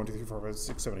 0, 1, 2, 3, 4, 5,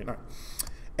 6, 7, 8, 9.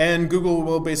 And Google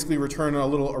will basically return a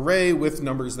little array with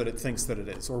numbers that it thinks that it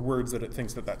is, or words that it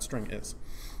thinks that that string is.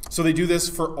 So they do this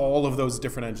for all of those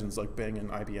different engines like Bing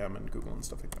and IBM and Google and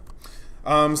stuff like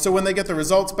that. So when they get the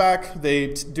results back,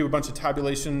 they do a bunch of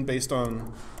tabulation based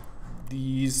on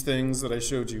these things that I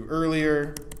showed you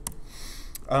earlier.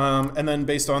 And then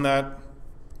based on that,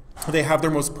 they have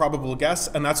their most probable guess,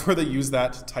 and that's where they use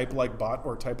that type like bot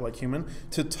or type like human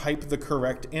to type the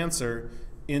correct answer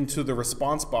into the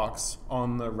response box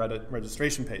on the Reddit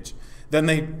registration page. Then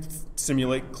they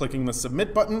simulate clicking the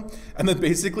submit button, and then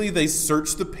basically they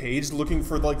search the page looking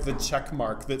for like the check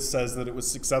mark that says that it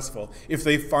was successful. If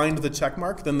they find the check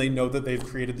mark, then they know that they've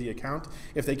created the account.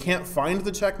 If they can't find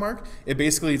the check mark,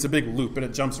 it's a big loop and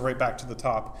it jumps right back to the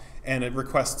top and it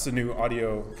requests a new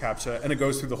audio CAPTCHA and it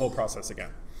goes through the whole process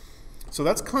again. So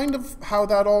that's kind of how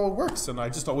that all works, and I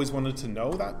just always wanted to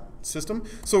know that system.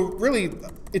 So really,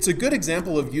 it's a good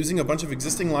example of using a bunch of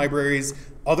existing libraries,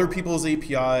 other people's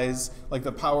APIs, like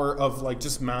the power of like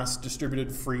just mass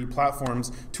distributed free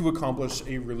platforms to accomplish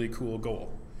a really cool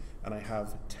goal. And I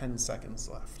have 10 seconds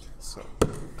left, so.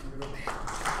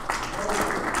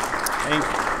 Thank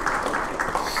you.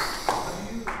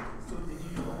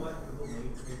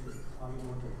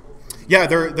 Yeah,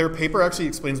 their paper actually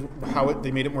explains how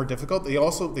they made it more difficult.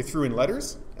 They threw in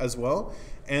letters as well,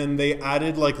 and they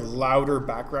added like louder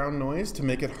background noise to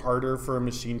make it harder for a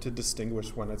machine to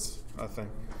distinguish when it's a thing.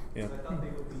 Yeah. I thought they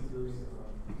would be doing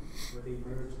where they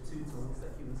merge two tones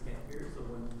that humans can't hear. So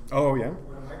when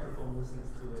when a microphone listens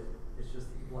to it, it's just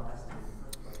blasting.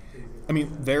 I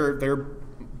mean, their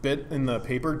bit in the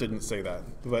paper didn't say that,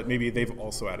 but maybe they've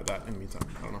also added that in the meantime.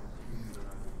 I don't know.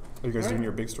 Are you guys doing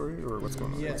your big story, or what's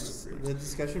going on? Yes, the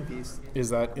discussion piece.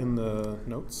 Is that in the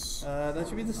notes? That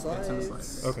should be the slides. It's in the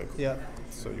slides. Okay. Yeah.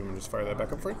 So you want to just fire that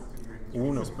back up for you?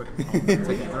 Oh, no.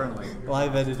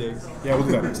 Live editing. Yeah, we'll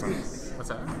do that next time. What's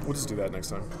that? We'll just do that next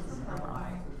time.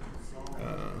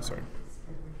 Sorry.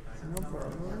 No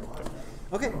problem.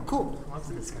 Okay, cool.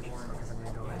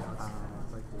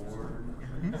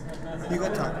 You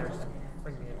got time.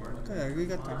 Okay, we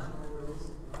got time.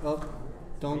 Well,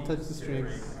 don't touch the stream.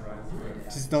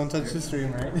 Just don't touch the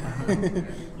stream, right?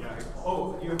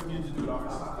 Oh, you need to do it off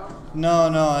your laptop?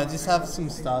 No, I just have some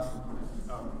stuff.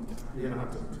 You're gonna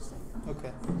have to.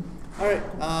 Okay. All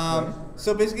right.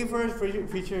 So basically, for a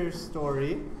feature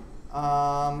story,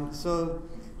 so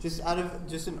just out of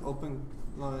just an open,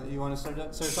 you want to start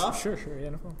off? Sure, yeah,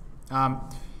 no problem.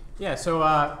 Yeah, so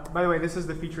by the way, this is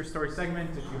the feature story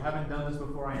segment. If you haven't done this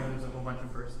before, I know there's a whole bunch of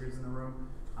first years in the room.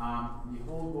 The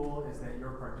whole goal is that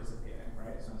you're participating,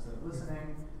 right? So instead of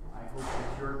listening, I hope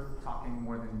that you're talking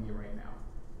more than me right now.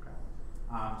 Okay.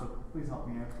 So please help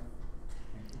me out.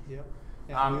 Thank you. Yep.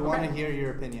 Yeah, we want to okay. hear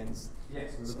your opinions.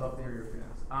 Yes, we would love to hear your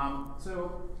opinions.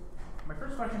 So my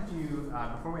first question to you,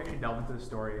 before we actually delve into the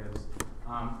story, is: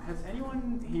 does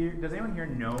anyone here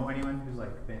know anyone who's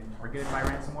like been targeted by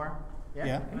ransomware?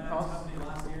 Yeah. Any I calls? had a company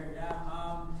last year.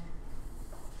 Yeah.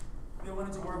 They went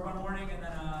into work one morning, and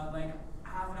then like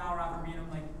half an hour after meeting them,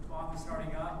 like office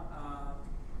starting up,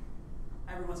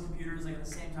 everyone's computers like at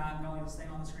the same time, got like this thing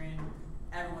on the screen.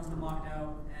 Everyone's been locked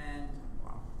out, and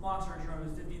long story short,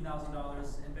 it was $15,000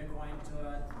 in Bitcoin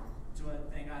to a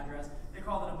thing address. They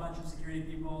called in a bunch of security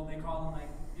people. They called in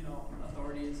like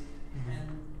authorities,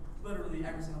 and literally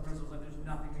every single person was like, "There's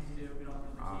nothing we can do. We don't have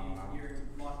the key. You're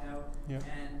locked out." Yeah.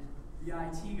 And the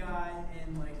IT guy,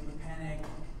 in like the panic,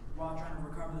 while trying to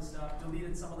recover the stuff,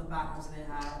 deleted some of the backups they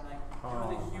had. Like it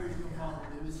was a huge problem.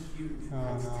 It was huge. Oh,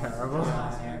 no. Terrible.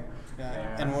 Last year.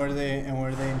 Yeah. And were they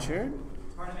insured?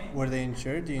 Pardon me? Were they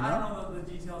insured? Do you know? I don't know the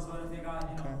details, but if they got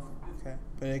Okay.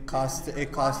 But it cost a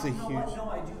huge.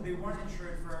 No, I do. They weren't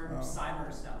insured for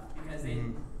cyber stuff because they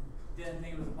didn't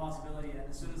think it was a possibility. And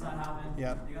as soon as that happened, they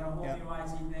got a whole new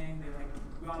IT thing. They like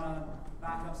got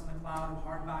backups in the cloud,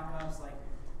 hard backups. Like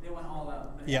they went all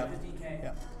out. But Yeah. 50K.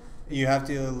 Yeah. You have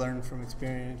to learn from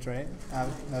experience, right?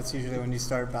 That's usually when you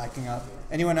start backing up.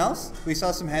 Anyone else? We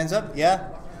saw some hands up. Yeah.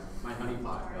 My honeypot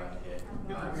got hit.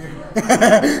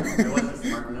 It wasn't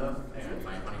smart enough, and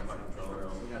my honeypot controller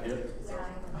also got hit. So.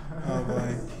 Oh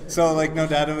boy. So like no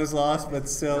data was lost, but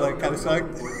still like kind of sucked.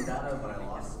 Important data, but I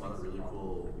lost a lot of really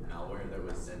cool malware that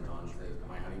was sent on to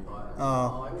my honeypot.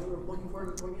 Oh. I was looking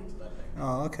forward to going into that thing.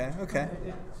 Oh, okay.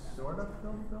 It sort of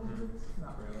built it,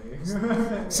 not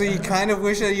really. So you kind of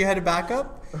wish that you had a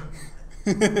backup?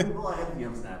 Well, I had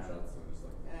VM snapshots, so I'm just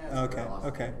like, Okay, I lost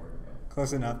okay. my work.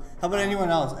 Close enough. How about anyone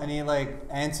else? Any like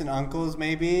aunts and uncles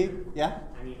maybe? Yeah?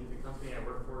 I mean, the company I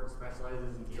work for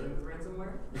specializes in dealing with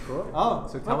ransomware. Cool. Oh,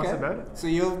 So tell us about it. So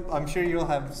I'm sure you'll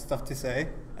have stuff to say.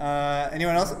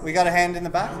 Anyone else? We got a hand in the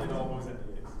back.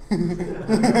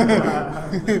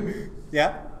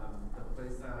 Yeah? The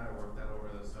place that I worked at over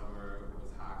the summer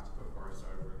was hacked before I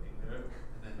started working there,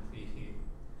 and then we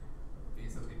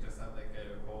basically just had like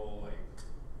a whole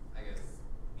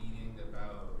meeting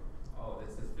about, oh,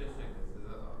 this is phishing, this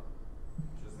is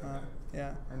just like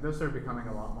Yeah. And those are becoming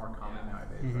a lot more common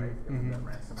nowadays. right? Given that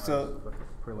ransomware So, is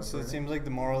proliferating. so it seems like the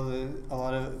moral, a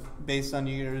lot of based on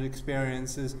your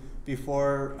experiences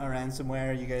before a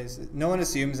ransomware, you guys, no one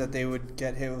assumes that they would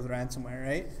get hit with ransomware,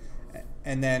 right?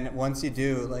 And then once you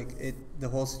do, like the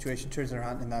whole situation turns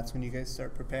around, and that's when you guys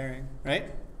start preparing,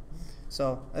 right?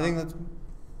 So I think that's.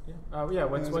 Yeah.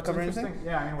 What's cover interesting? anything?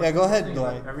 Yeah, I mean, Yeah, go ahead, interesting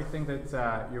about Dwight. everything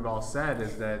that you've all said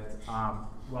is that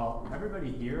well,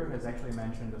 everybody here has actually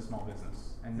mentioned a small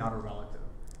business and not a relative.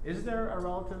 Is there a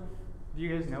relative? Do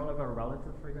you guys know of a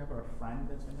relative, for example, or a friend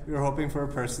that's been hit? You're hoping for a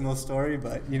personal story,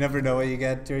 but you never know what you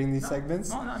get during these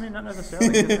segments. No, I mean not necessarily.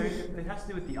 'Cause it has to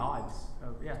do with the odds.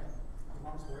 Yeah. My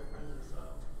mom's boyfriend is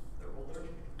they're older. Okay.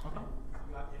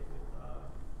 He got hit with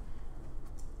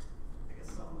I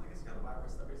guess kind of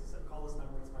virus that basically said call this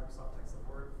number, it's Microsoft tech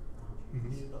support. Mhm.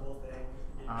 He did the whole thing.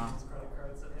 He gave his credit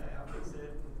card, said, "Hey, I'll fix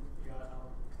it." And he got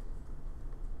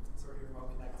sort of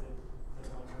remote connected,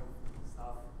 did a bunch of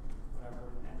stuff,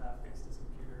 whatever, and fixed his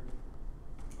computer.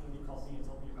 When he called me and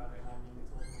told me about it, and I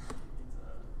immediately told him you need to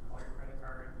call your credit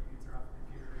card, you need to turn off your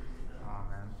computer, you need to Oh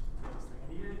man. do this thing. And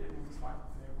he did it, and it was fine,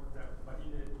 and it worked out. But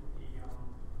he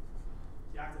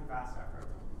acted fast after I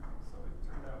told him, so it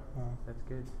turned out. Oh. That's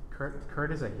good.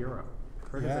 Kurt is a hero.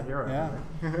 Kurt is Yeah, a hero.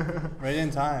 yeah. Right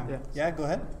in time. Yeah. Yeah, go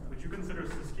ahead. Would you consider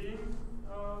Siskiying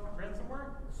ransomware?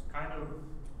 It's kind of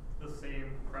the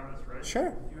same premise, right? Sure.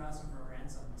 If you ask them for a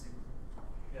ransom to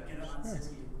Yeah. get it on Sure.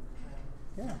 Siski.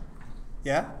 Yeah.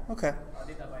 Yeah. Okay. I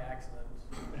did that by accident.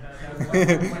 That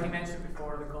was when he mentioned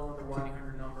before the call on the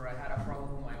 1-800 number, I had a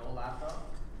problem with my old laptop.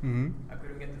 Mm-hmm. I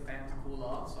couldn't get the fan to cool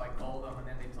off, so I called them, and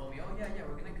then they told me, oh yeah,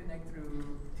 we're gonna connect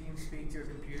through TeamSpeak to your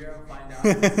computer and find out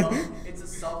it's a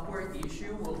software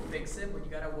issue. We'll fix it, but you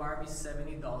gotta wire me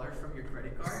 $70 from your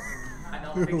credit card, and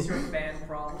I'll fix your fan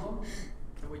problem.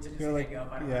 To which I just You're hang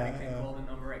up. I don't yeah, I can call the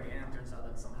number again. It turns out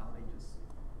that somehow they just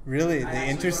Really? I They actually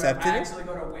intercepted I it? actually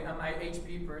got my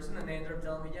HP person, and they ended up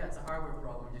telling me, yeah, it's a hardware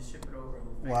problem. Just ship it over. And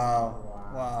we'll fix it."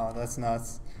 Wow. Wow, that's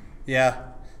nuts.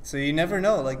 Yeah. So you never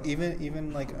know, like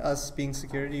even like us being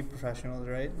security professionals,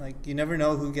 right? Like you never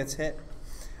know who gets hit.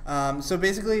 So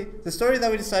basically, the story that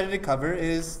we decided to cover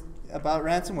is about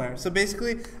ransomware. So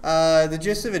basically, the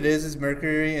gist of it is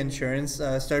Mercury Insurance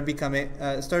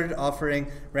started offering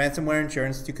ransomware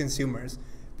insurance to consumers.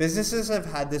 Businesses have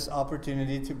had this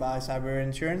opportunity to buy cyber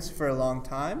insurance for a long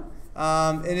time,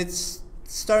 and it's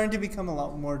starting to become a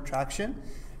lot more traction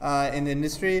in the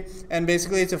industry. And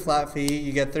basically, it's a flat fee.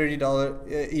 You get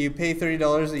 $30. You pay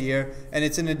 $30 a year, and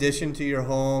it's in addition to your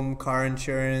home, car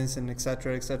insurance, and et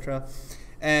cetera.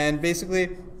 And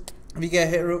basically, if you get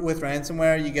hit with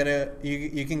ransomware,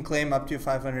 you can claim up to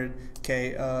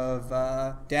 $500K of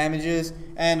damages,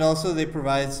 and also they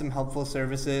provide some helpful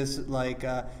services like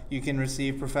you can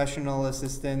receive professional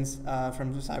assistance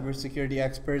from cybersecurity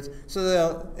experts.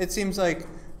 So it seems like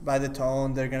by the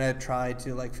tone they're gonna try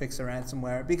to like fix the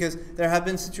ransomware, because there have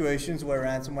been situations where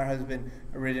ransomware has been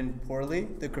written poorly.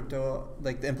 The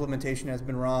the implementation has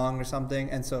been wrong or something,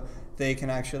 and so they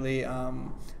can actually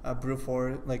brute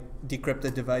force, like decrypt the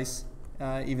device,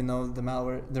 even though the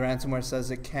ransomware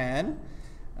says it can.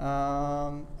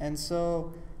 And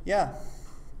so, yeah.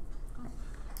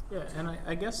 Yeah, and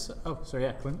I guess. Oh, sorry.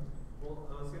 Yeah, Clint. Well,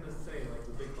 I was going to say, like,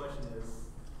 the big question is,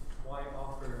 why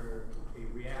offer a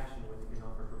reaction when you can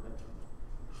offer prevention?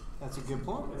 That's a good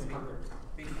point.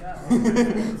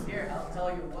 Because here, I'll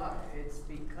tell you why. It's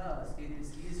because it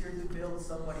is easier to build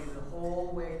somebody the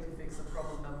whole way to fix a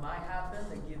problem that might happen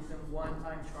than give them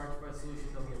one-time charge for a solution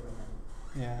they'll get remembered.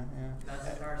 Yeah.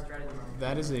 That's our strategy.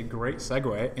 That is a great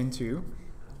segue into.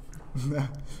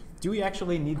 Do we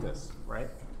actually need this, right?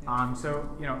 So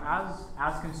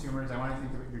as consumers, I want to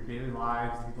think about your daily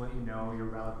lives, the people that you know, your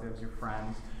relatives, your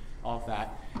friends, all of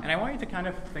that, and I want you to kind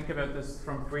of think about this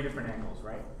from 3 different angles,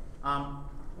 right?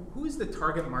 Who is the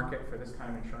target market for this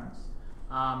kind of insurance?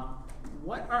 Are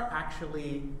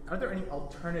there any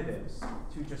alternatives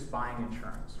to just buying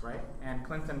insurance, right? And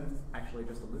Clinton actually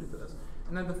just alluded to this.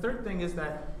 And then the third thing is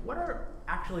that what are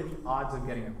actually the odds of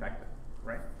getting infected,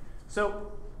 right?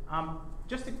 So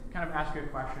just to kind of ask you a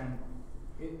question,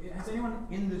 has anyone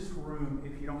in this room,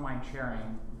 if you don't mind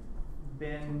sharing,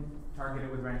 been targeted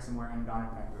with ransomware and gone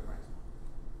infected with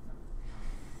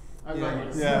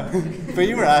ransomware? Yeah. But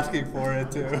you were asking for it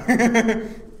too.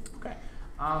 Okay.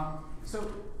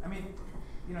 So, I mean,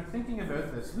 thinking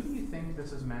about this, who do you think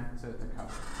this is meant to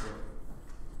cover?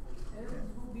 It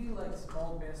will be like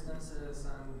small businesses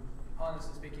and,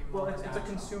 honestly speaking, Well, it's a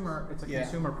consumer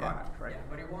product, right? Yeah,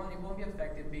 but it won't be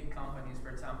affected big companies. For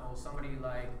example, somebody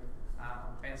like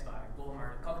Best Buy,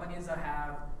 Walmart, companies that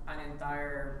have an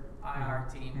entire IR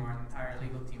team or an entire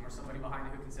legal team or somebody behind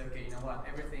it who can say, okay, you know what,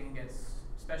 everything gets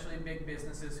especially big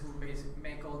businesses who basically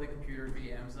make all the computer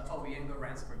VMs. Oh, we ain't got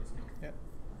ransomware, just make it. Yeah.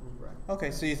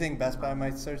 Okay, so you think Best Buy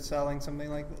might start selling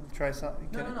something like that? Try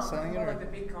No, selling it? more Or? like the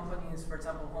big companies, for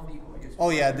example, Home Depot.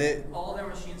 Oh yeah, all their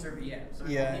machines are VMs. So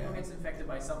if Yeah. Home Depot gets infected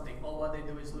by something, all what they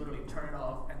do is literally turn it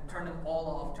off and turn them all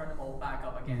off, turn them all back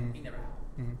up again. Mhm. It never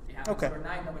happens. Mhm. It happens Okay.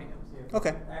 overnight, nobody knows. Yeah.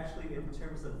 Okay. Actually, in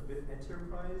terms of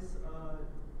enterprise,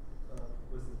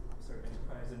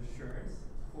 enterprise insurance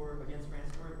against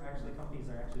ransomware, actually companies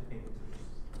are actually paying to this.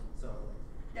 So.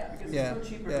 Yeah, because Yeah, it's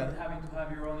so cheaper yeah. than having to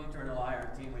have your own internal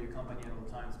IR team or your company at all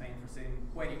times paying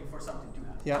for waiting for something to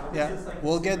happen. Yeah, This yeah. is like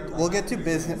We'll get to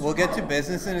business. We'll get to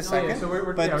business in a second. so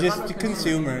we're but talking just about to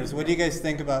consumers, what do you guys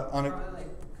think about on a? Probably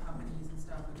like companies and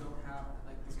stuff who don't have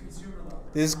like this consumer level.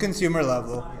 This is consumer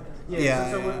level.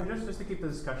 So we're just to keep the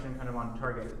discussion kind of on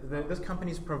target. This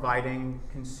company's providing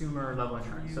consumer level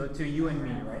insurance, so to you and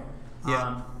me, right?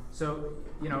 Yeah. So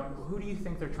who do you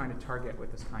think they're trying to target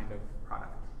with this kind of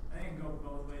product? I think it can go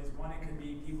both ways. One, it could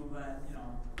be people that,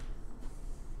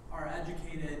 are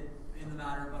educated in the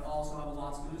matter, but also have a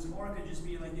lot to lose. Or it could just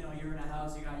be like, you're in a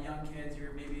house, you got young kids, you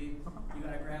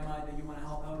got a grandma that you want to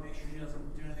help out, make sure she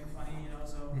doesn't do anything funny,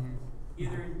 so Mhm.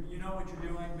 either you know what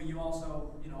you're doing, but you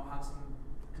also, have some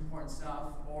important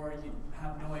stuff, or you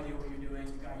have no idea what you're doing,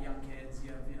 you got young kids,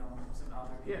 you have, some other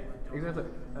people Yeah, that don't exactly.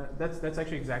 know what you're doing. That's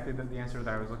actually exactly the answer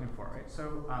that I was looking for, right?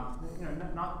 So,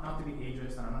 not to be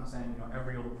ageist, and I'm not saying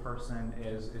every old person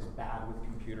is bad with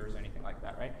computers or anything like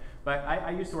that, right? But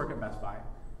I used to work at Best Buy,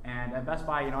 and at Best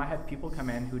Buy, I had people come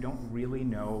in who don't really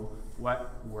know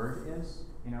what Word is.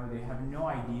 They have no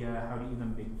idea how to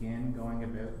even begin going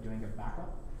about doing a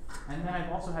backup. And then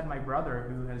I've also had my brother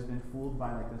who has been fooled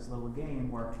by like this little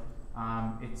game where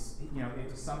it's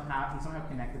somehow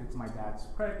connected it to my dad's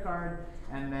credit card,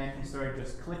 and then he started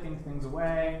just clicking things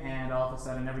away, and all of a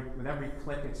sudden with every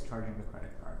click it's charging the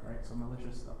credit card, right? So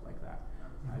malicious stuff like that.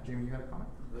 Jamie, you had a comment?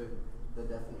 The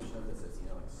definition of this is,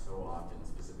 so often,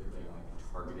 specifically on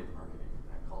targeted marketing.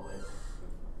 I call it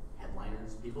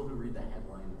headliners. People who read the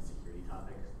headline of security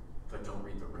topics, but don't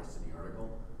read the rest of the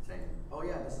article, saying, oh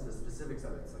yeah, this is the specifics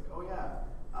of it. It's like, oh yeah,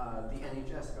 the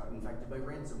NHS got infected by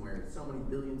ransomware, so many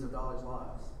billions of dollars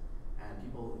lost. And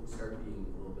people start being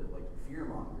a little bit like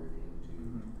fear-mongered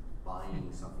into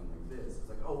buying something like this. It's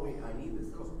like, oh wait, I need this.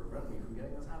 This will prevent me from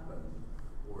getting this happen.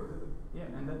 Or yeah,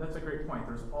 and that's a great point.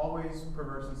 There's always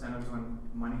perverse incentives when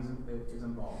money is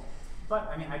involved.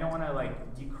 But I don't want to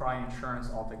decry insurance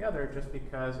altogether, just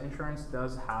because insurance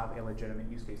does have a legitimate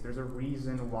use case. There's a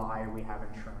reason why we have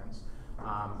insurance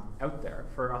out there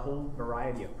for a whole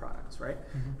variety of products, right?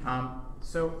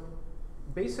 So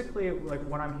basically,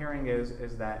 what I'm hearing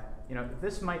is that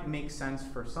this might make sense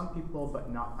for some people, but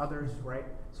not others, right?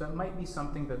 So it might be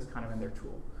something that's kind of in their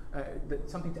tool,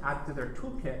 something to add to their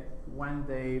toolkit when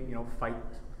they fight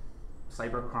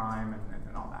cybercrime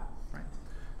and all that, right?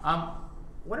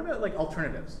 What about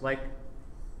alternatives?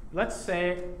 Let's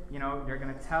say you're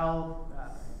gonna tell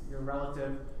your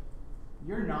relative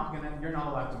you're not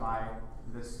allowed to buy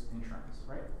this insurance,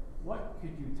 right? What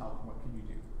could you tell them? What could you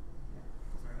do?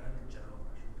 Sorry, I have a general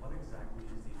question. What exactly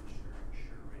is the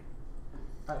insuring?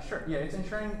 Sure. Yeah, it's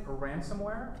insuring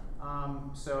ransomware.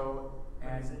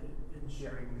 Is it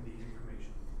insuring the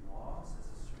information loss?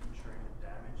 Is it insuring the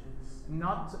damages?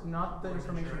 Not the or is it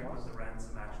information insuring loss. what the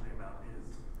ransom actually amount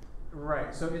is?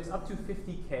 Right. So it's up to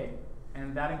 50K,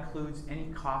 and that includes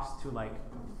any cost to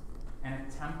an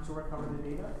attempt to recover the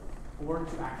data or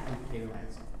to actually pay the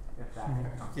ransom. If that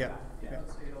comes to that. Yeah.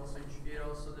 So it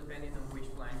also depending on which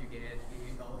plan you get.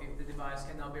 If the device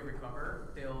cannot be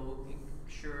recovered, they'll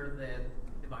insure the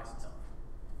device itself.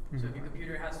 So if your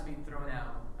computer has to be thrown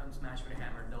out and smashed with a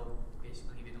hammer, they'll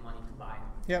basically give you the money to buy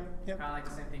it. Yep. Kind of like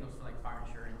the same thing goes for fire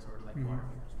insurance or water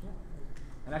insurance.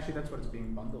 And actually, that's what it's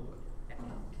being bundled with. Yeah.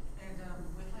 And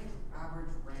with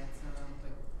average ransom,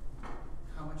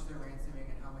 how much they're ransoming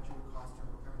and how much it would cost to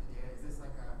recover the data, is this a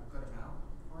good amount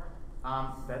for it?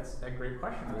 That's a great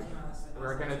question, which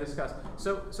we're going to discuss.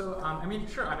 So sure.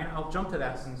 I'll jump to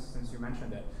that since you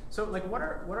mentioned it. So what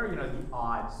are the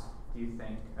odds, do you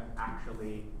think, of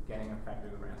actually getting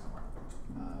affected with ransomware?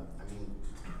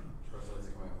 personally,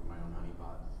 it's coming up with my own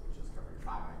honeypot, which is covering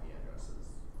 5 IP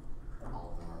addresses.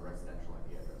 All of them are residential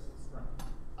IP addresses. Right.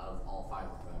 Of all 5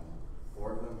 of them,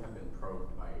 4 of them have been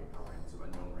probed by a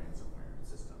known ransomware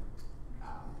system.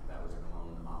 That was a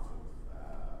clone off of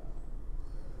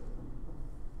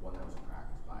one that was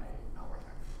cracked by malware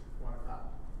hackers.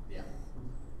 Yeah.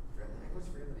 I always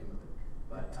forget the name of it.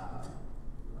 But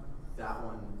that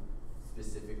one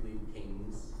specifically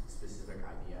pings specific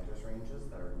IP address ranges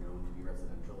that are known to be residential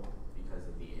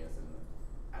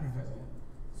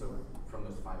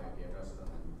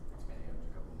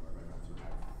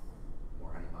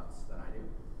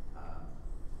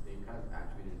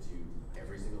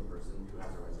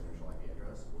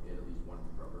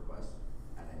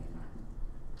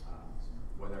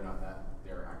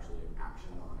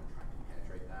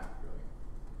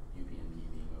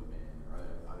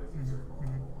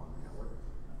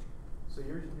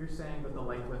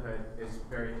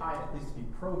very high, at least to be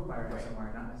probed by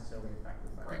ransomware, not necessarily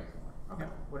affected by ransomware. Okay.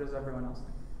 What does everyone else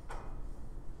think?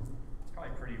 It's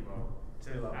probably pretty low.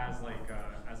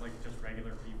 As just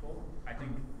regular people, I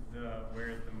think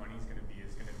where the money's going to be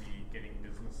is going to be getting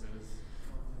businesses,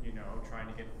 trying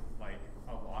to get like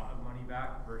a lot of money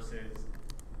back versus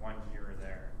one here or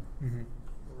there. Mm-hmm.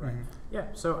 Right. Yeah.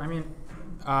 So I mean,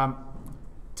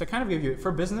 to kind of give you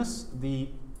for business, the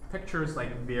picture is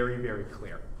like very, very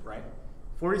clear, right?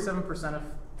 47% of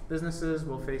businesses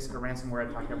will face a ransomware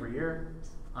attack every year.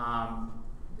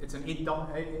 It's an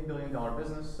 $8 billion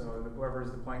business, so whoever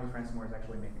is deploying this ransomware is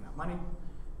actually making that money.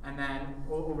 And then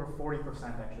over 40%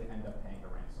 actually end up paying the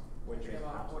ransom, which is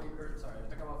about 40. Sorry,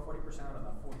 talking about 40% out of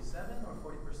the 47 or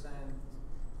 40%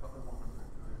 of the 100.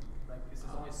 Like, is it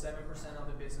only 7% of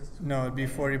the business? No, it'd be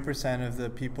 40% of the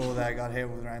people that got hit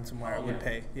with ransomware would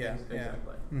pay. Yeah,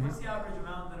 exactly. Mm-hmm. What's the average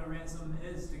amount that a ransom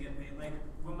is to get paid? Like,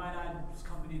 when my dad's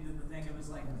company did the thing, it was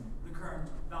like the current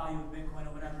value of Bitcoin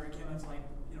or whatever, it came out to like,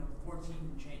 14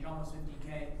 and change, almost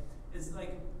 50K. Is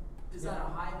that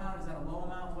a high amount? Is that a low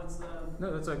amount? What's the?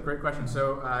 No, that's a great question.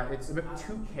 So it's about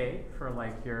 2K for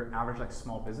like your average like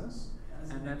small business. As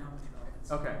and a then, big company though.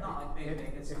 It's okay. Not like big.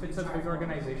 If it's a big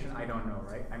organization, I don't know,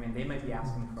 right? I mean, they might be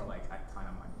asking for like a ton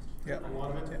of money. Yeah. A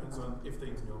lot of it depends on if they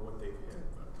know what they've hit.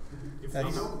 If they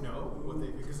don't know what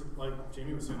they, because like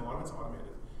Jamie was saying, a lot of it's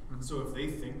automated. Mm-hmm. So if they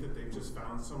think that they've just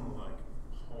found some like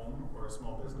home or a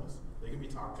small business, they can be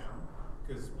talked down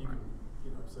because you can,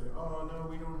 say, oh no,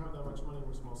 we don't have that much money,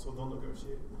 we're small, so they'll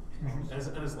negotiate. And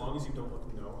as long as you don't let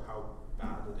them know how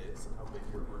bad it is and how big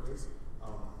your work is,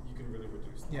 you can really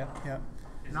reduce that. Yeah.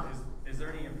 Is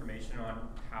there any information on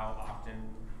how often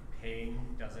paying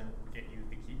doesn't get you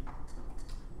the key?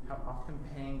 How often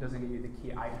paying doesn't get you the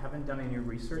key? I haven't done any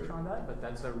research on that, but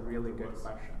that's a really good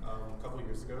question. A couple of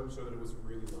years ago showed that it was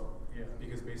really low. Yeah.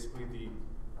 Because basically the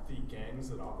gangs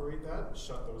that operate that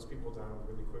shut those people down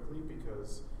really quickly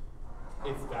because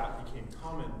if that became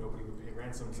common, nobody would pay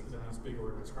ransoms, and then these big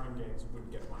organized crime gangs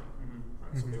wouldn't get money.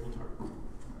 Right? So they will target them.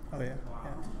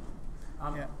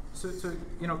 Oh yeah. So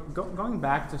going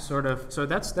back to sort of, so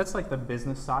that's like the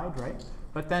business side, right?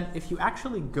 But then if you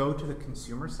actually go to the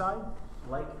consumer side,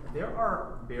 like there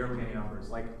are barely any numbers.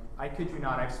 Like I kid you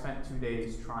not, I've spent 2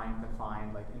 days trying to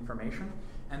find like information,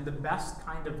 and the best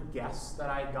kind of guess that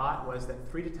I got was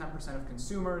that 3 to 10% of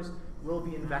consumers will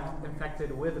be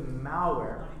infected with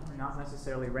malware, not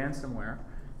necessarily ransomware,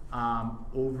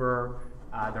 over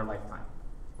their lifetime,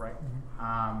 right?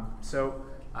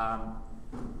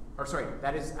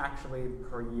 That is actually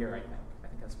per year, I think. I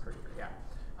think that's per year, yeah.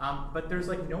 But there's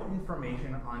like no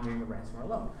information on doing the ransomware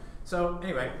alone. So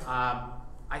anyway,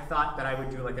 I thought that I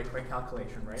would do like a quick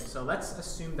calculation, right? So let's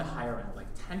assume the higher end, like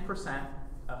 10%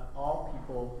 of all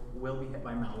people will be hit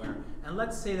by malware. And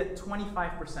let's say that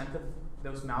 25% of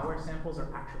those malware samples are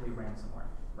actually ransomware,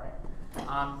 right?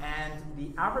 And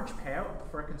the average payout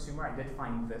for a consumer, I did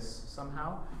find this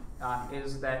somehow,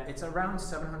 is that it's around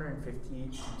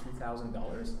 $750 to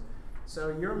 $2,000.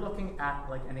 So you're looking at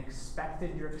like you're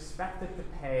expected to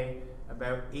pay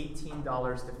about $18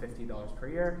 to $50 per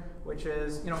year, which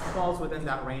is, falls within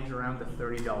that range around the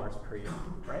 $30 per year,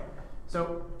 right?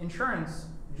 So insurance,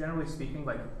 generally speaking,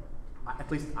 like, at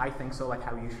least I think so, like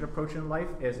how you should approach it in life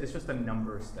is it's just a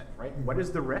numbers thing, right? What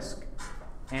is the risk?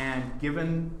 And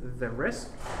given the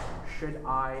risk, should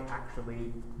I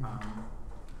actually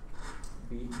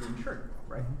be insured,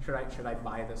 right? Should I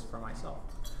buy this for myself?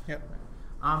 Yep.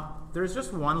 There's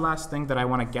just one last thing that I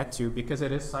want to get to because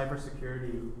it is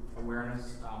Cybersecurity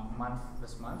Awareness Month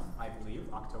this month, I believe,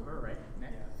 October, right?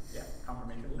 Nick? Yeah.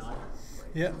 Confirmation? Not.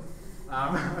 Yeah.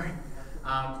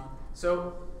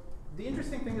 So the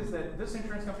interesting thing is that this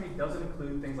insurance company doesn't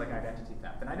include things like identity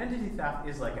theft, and identity theft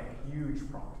is like a huge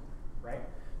problem, right?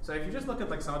 So if you just look at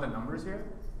like some of the numbers here,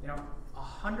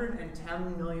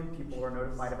 110 million people were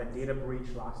notified of a data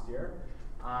breach last year.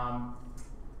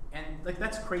 And like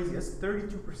that's crazy. That's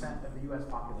 32% of the U.S.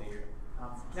 population.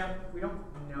 Now we don't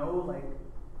know like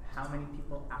how many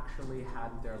people actually had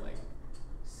their like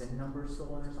SIN numbers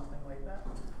stolen or something like that.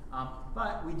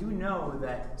 But we do know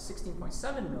that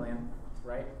 16.7 million,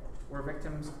 right, were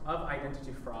victims of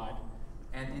identity fraud,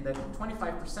 and in that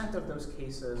 25% of those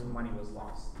cases, money was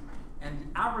lost. And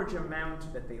the average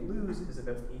amount that they lose is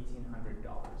about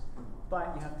 $1,800.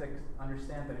 But you have to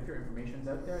understand that if your information's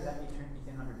out there, that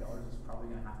 $1,800 is probably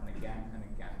going to happen again and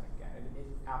again and again. It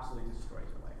absolutely destroys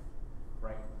your life,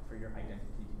 right? For your identity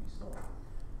to be stolen.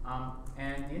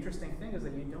 And the interesting thing is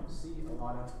that you don't see a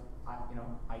lot of,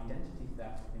 identity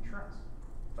theft insurance,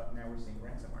 but now we're seeing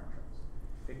ransomware insurance.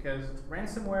 Because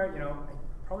ransomware,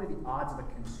 probably the odds of a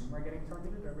consumer getting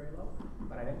targeted are very low,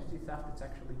 but identity theft, it's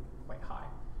actually quite high.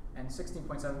 And 16.7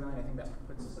 million, I think that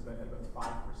puts us about 5%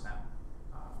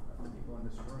 of the people in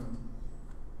this room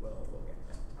will get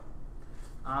hit.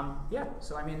 Yeah,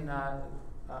 so I mean,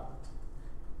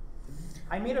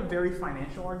 I made a very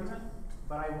financial argument,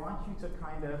 but I want you to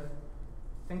kind of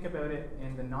think about it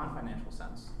in the non-financial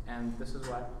sense, and this is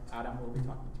what Adam will be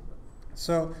talking to you about.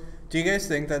 So, do you guys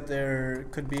think that there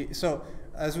could be, so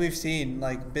as we've seen,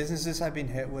 like businesses have been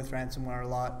hit with ransomware a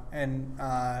lot, and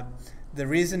the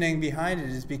reasoning behind it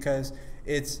is because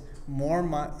it's more,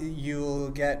 you'll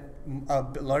get a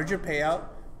larger payout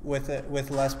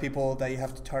with less people that you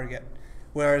have to target.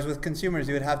 Whereas with consumers,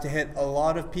 you would have to hit a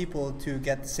lot of people to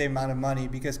get the same amount of money,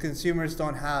 because consumers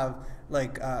don't have,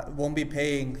 like, won't be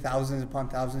paying thousands upon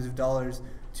thousands of dollars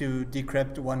to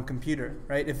decrypt one computer,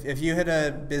 right? If you hit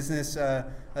a business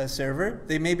a server,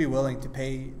 they may be willing to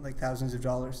pay like thousands of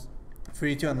dollars for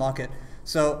you to unlock it.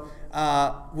 So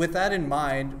with that in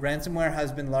mind, ransomware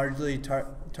has been largely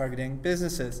targeting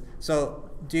businesses. So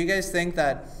do you guys think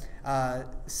that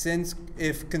since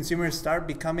if consumers start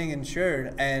becoming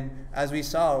insured, and as we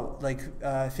saw, like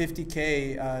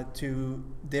 $50K to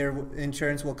their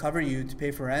insurance will cover you to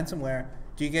pay for ransomware,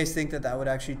 do you guys think that that would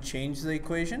actually change the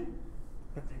equation?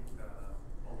 I think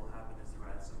what will happen is the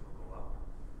ransom will go up.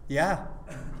 Yeah,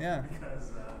 yeah.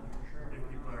 Because if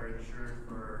people are insured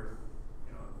for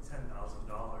 $10,000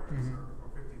 Mm-hmm.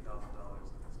 or $50,000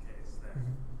 in this case, then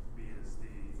me as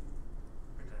the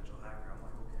potential hacker, I'm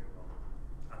like, okay, well,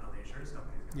 I know the insurance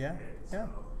company is going to pay it. Yeah.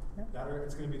 So Yeah. That or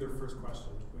it's going to be their first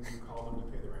question when you call them to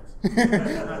pay the ransom.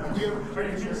 are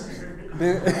you insured?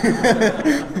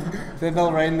 Then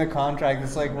they'll write in the contract,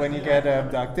 it's like when you get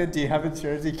abducted, do you have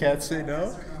insurance? You can't say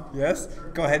no. Yes?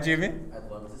 Go ahead, Jimmy.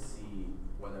 I'd love to see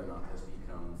whether or not this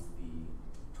becomes the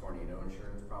tornado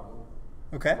insurance problem.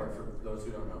 Okay. Or for those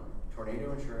who don't know,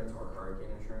 tornado insurance or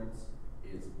hurricane insurance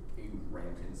is a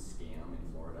rampant scam in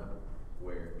Florida,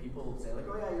 where people say like,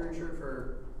 oh yeah, you're insured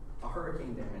for a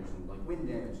hurricane damage and like wind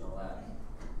damage and all that.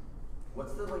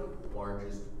 What's the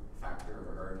largest factor of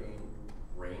a hurricane?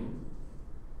 Rain.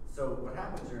 So what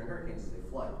happens during hurricanes is they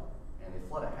flood, and they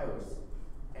flood a house,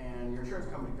 and your insurance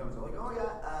company comes and like, oh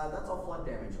yeah, that's all flood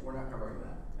damage. We're not covering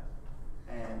that.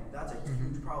 And that's a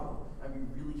huge problem. I'd be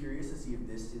really curious to see if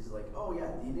this is like, oh yeah,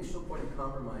 the initial point of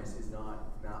compromise is not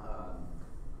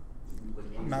like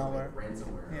any malware, sort of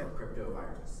ransomware or crypto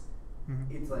virus.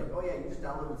 Mm-hmm. It's like, oh yeah, you just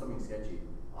downloaded something sketchy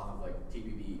off of like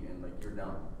TPB and like you're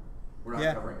done. We're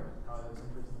not covering it. Oh, that's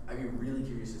interesting. I'd be really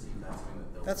curious to see if that's something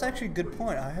that they'll. That's actually a good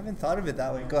point. I haven't thought of it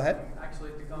that way. Go ahead.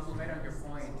 Actually, to complement on your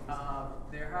point,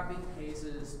 there have been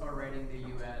cases already in the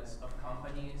U.S. of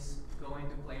companies going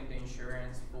to claim the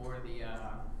insurance for the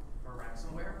for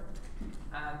ransomware,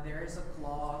 and there is a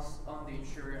clause on the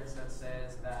insurance that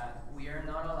says that we are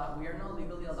not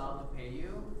legally allowed to pay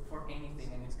you for anything,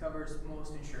 and it covers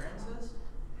most insurances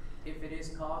if it is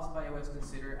caused by what's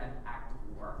considered an act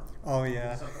of war. Oh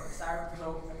yeah. So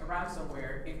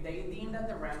ransomware, if they deem that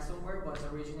the ransomware was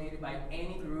originated by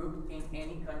any group in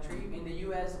any country, in the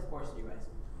US, of course the US.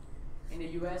 In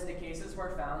the US, the cases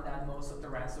were found that most of the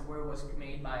ransomware was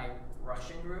made by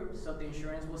Russian groups, so the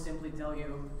insurance will simply tell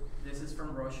you, this is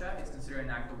from Russia, it's considered an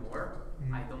act of war,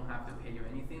 I don't have to pay you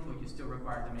anything, but you still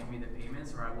require to make me the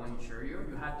payments or I won't insure you.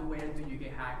 You have to wait until you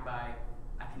get hacked by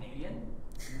a Canadian.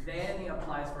 Then it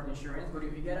applies for insurance, but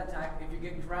if you get attacked, if you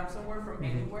get ransomware from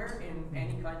anywhere in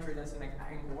any country that's in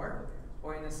a war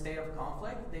or in a state of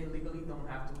conflict, they legally don't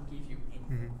have to give you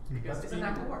anything because it's an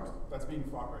act of war. That's being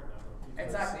fought right now.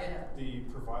 Because Exactly, yeah. the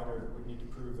provider would need to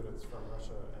prove that it's from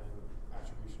Russia and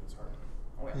attribution is hard.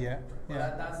 Oh, Yeah.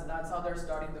 But that's how they're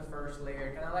starting the first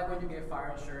layer. Kind of like when you get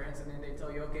fire insurance and then they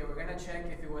tell you, okay, we're gonna check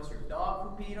if it was your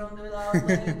dog who peed on the outlet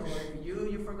or if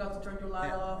you forgot to turn your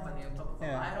light off and then on top of the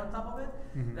light on top of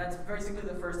it. That's basically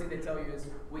the first thing they tell you is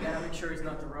we gotta make sure it's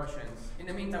not the Russians. In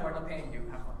the meantime, we're not paying you.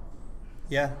 Have fun.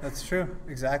 Yeah, that's true.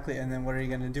 Exactly. And then what are you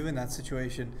going to do in that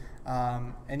situation?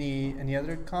 Any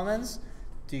other comments?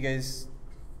 Do you guys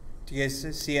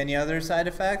see any other side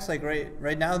effects? Like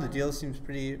right now, the deal seems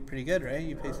pretty good, right?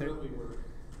 You pay Really,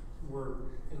 we're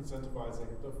incentivizing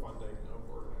the funding of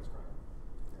organized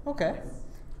crime. Okay.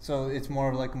 So it's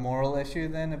more of like a moral issue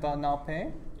then about not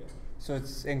paying? Yeah. So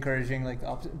it's encouraging like the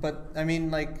opposite. But I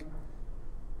mean, like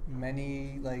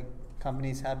many like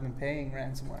companies have been paying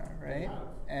ransomware, right? They have.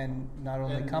 And not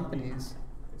only And companies.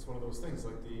 It's one of those things,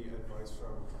 like the advice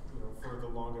from, for the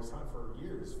longest time, for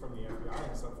years, from the FBI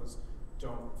and stuff was,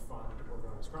 don't fund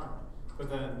organized crime. But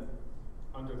then,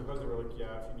 under the hood, they were like,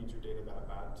 yeah, if you need your data that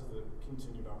bad to the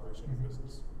continued operation of your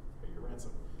business, pay your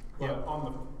ransom. But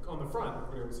on the front,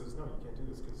 everybody always says, no, you can't do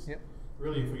this because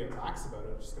really, if we get lax about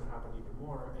it, it's just going to happen even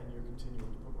more, and you're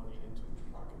continuing to put money into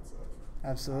the pockets of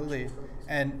Absolutely. actual criminals.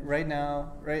 And right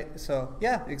now, so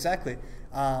yeah, exactly.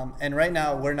 And right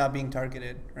now we're not being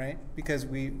targeted, right? Because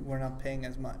we're not paying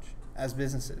as much as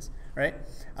businesses, right?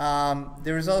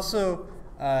 There was also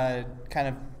kind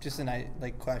of just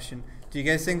a question. Do you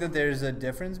guys think that there's a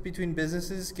difference between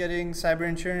businesses getting cyber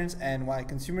insurance and why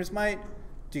consumers might?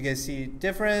 Do you guys see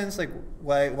difference? Like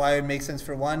why it makes sense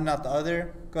for one, not the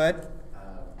other? Go ahead.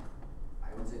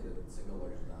 I would say that the single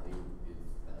largest value is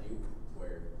value,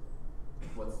 where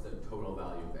what's the total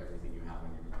value of everything you have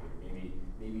on your computer?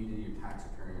 Maybe you did your tax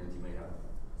returns, you might have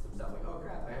some stuff like, oh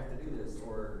crap, I have to do this,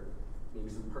 or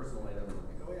maybe some personal items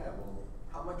like, oh yeah, well,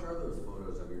 how much are those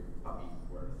photos of your puppy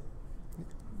worth?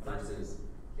 Versus,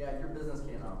 yeah, your business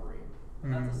can't operate.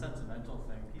 That's a sentimental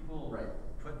thing. People Right.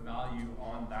 put value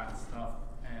on that stuff,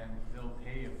 and they'll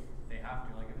pay if they have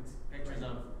to. Like if it's pictures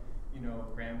of,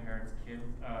 grandparents, kids,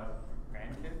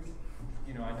 grandkids.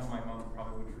 I know my mom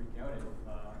probably would freak out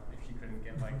if she couldn't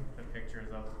get like the pictures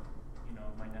of,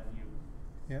 my nephew.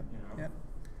 Yep. You know? Yep.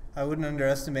 I wouldn't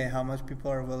underestimate how much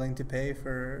people are willing to pay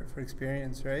for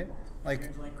experience, right? Like,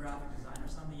 If you're like graphic design or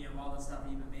something, you have all the stuff that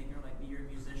you've been making, or like you're a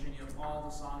musician, you have all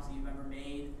the songs that you've ever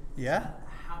made. yeah.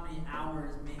 How many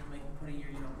hours putting your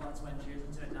blood, sweat, and tears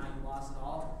into it? Now you lost it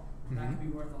all. That could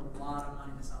be worth a lot of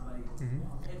money to somebody if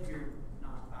you're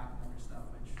not backing up your stuff.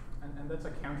 And that's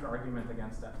a counter argument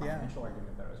against that Yeah. financial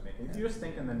argument that I was making. If you just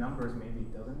think in the numbers, maybe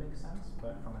it doesn't make sense,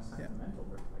 but from a sentimental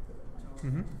perspective,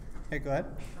 it might. Hey, go ahead.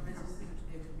 For businesses,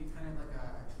 it could be kind of like a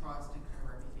trust and kind of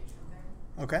reputation thing.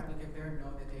 Okay. Like if they're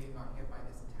known that they got hit by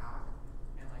this attack,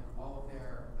 and like all of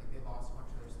their, they lost a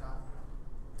bunch of their stuff,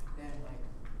 then like,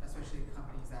 especially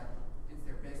companies that it's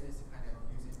their business to kind of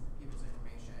using people's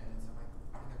information and stuff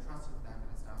like they're trusted with that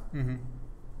kind of stuff. Mm-hmm.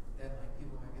 Then like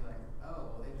people might be like,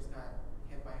 oh, well they just got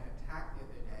hit by an attack the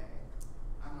other day.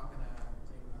 I'm not gonna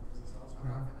take my business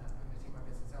elsewhere. I'm gonna take my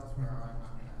business elsewhere, or I'm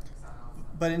not gonna sign off on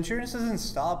that. But insurance doesn't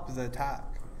stop the attack.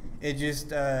 It just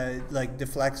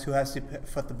deflects who has to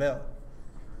foot the bill,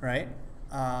 right?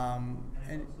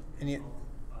 And you,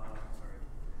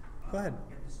 go ahead.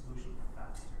 Get the solution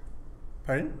faster.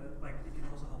 Pardon? Like it can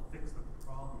also help fix the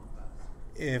problem faster.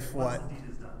 If Once what? the deed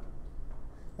is done.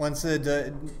 Once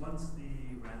Once the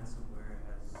ransomware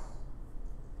has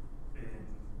been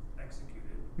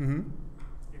executed,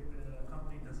 if the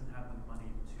company doesn't have the money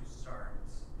to start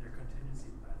their contingency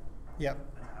plan Yep.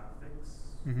 and how to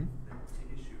fix Mhm.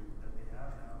 the issue that they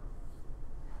have now,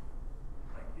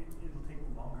 like it'll take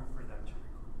longer for them to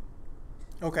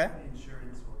recoup. Okay. The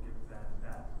insurance will give them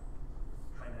that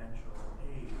financial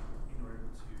aid in order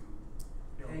to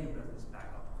build the business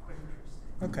back up quicker.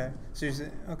 Okay. So you're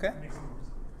saying, okay. Makes it more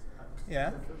resilient.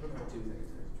 Yeah. Two things I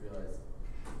just realized.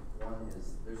 One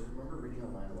is, remember reading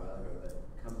online a while ago that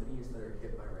companies that are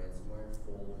hit by ransomware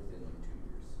fold within like 2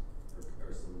 years.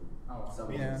 Or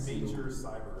some Yeah. Major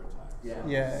cyber attacks.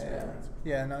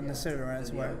 Yeah. Not necessarily The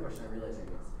ransomware. other question I'm realizing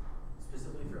is,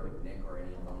 specifically for like Nick or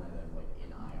any alumni that are like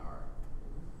in IR,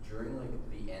 during like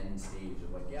the end stage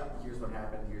of like, yeah, here's what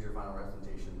happened, here's your final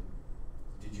representation,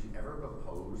 did you ever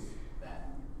propose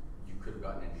that you could have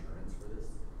gotten insurance for this?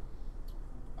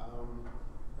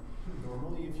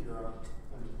 Normally, if you're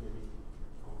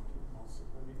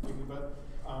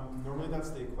normally that's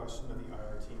the question that the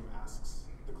IR team asks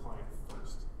the client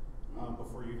first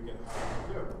before you get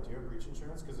hired. Do you have breach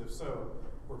insurance? Because if so,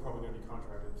 we're probably going to be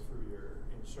contracted through your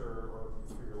insurer or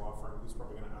through your law firm, who's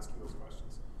probably going to ask you those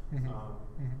questions.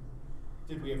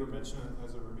 Did we ever mention it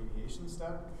as a remediation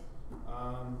step?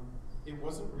 It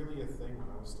wasn't really a thing when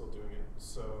I was still doing it.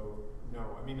 So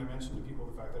no, I mean I mentioned to people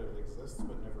the fact that it exists,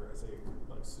 but never as a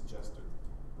suggested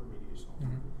remediation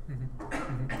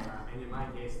alternative. And in my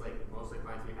case, like most of the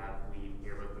clients we have, we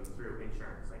hear about them through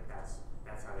insurance. Like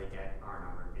that's how they get our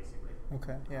number, basically.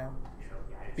 Okay. Yeah. So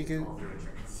yeah, it's Because- all through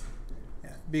insurance.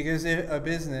 Yeah, because if a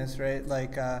business, right,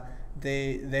 like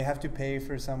they have to pay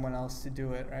for someone else to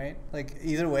do it, right? Like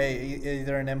either way,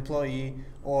 either an employee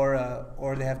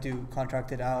or they have to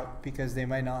contract it out because they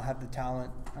might not have the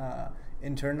talent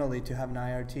internally to have an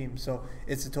IR team. So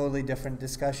it's a totally different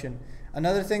discussion.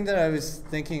 Another thing that I was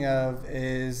thinking of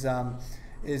is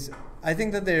I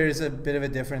think that there is a bit of a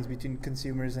difference between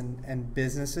consumers and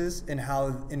businesses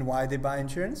in why they buy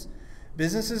insurance.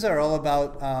 Businesses are all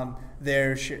about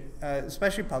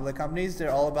especially public companies.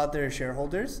 They're all about their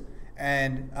shareholders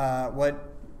and what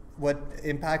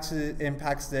impacts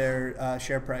their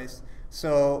share price.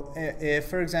 So, if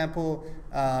for example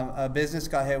a business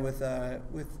got hit with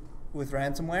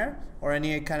ransomware or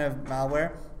any kind of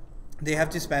malware, they have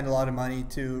to spend a lot of money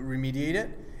to remediate it,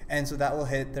 And so that will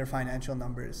hit their financial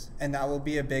numbers, and that will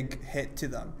be a big hit to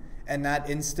them. And that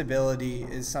instability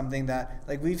is something that,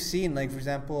 like, we've seen, like, for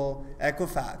example,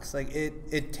 Equifax, like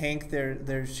it tanked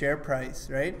their share price,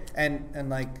 right? And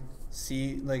like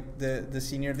the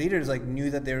senior leaders like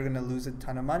knew that they were going to lose a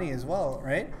ton of money as well,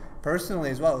 right? Personally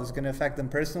as well. It was going to affect them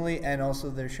personally, and also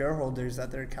their shareholders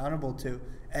that they're accountable to.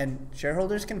 And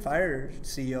shareholders can fire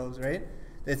CEOs, right?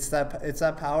 It's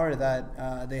that power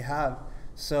that they have.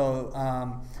 So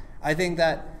I think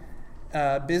that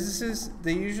businesses,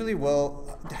 they usually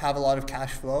will have a lot of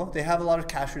cash flow. They have a lot of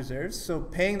cash reserves. So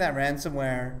paying that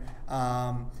ransomware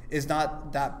is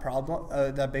not that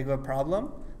big of a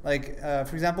problem. Like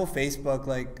for example, Facebook,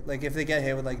 like if they get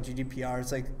hit with like GDPR,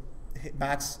 it's like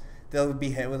max they'll be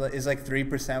hit with is like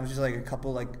 3%, which is like a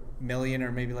couple like million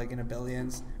or maybe like in a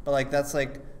billions. But like that's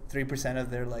like 3%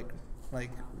 of their like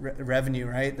revenue,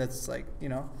 right? That's like, you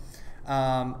know.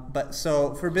 But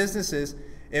so for businesses,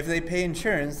 if they pay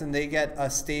insurance, then they get a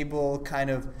stable kind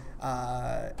of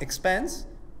expense,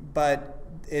 but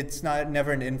it's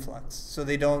never an influx. So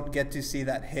they don't get to see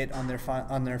that hit on their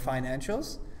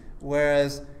financials.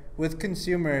 Whereas with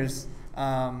consumers,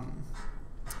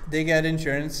 they get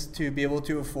insurance to be able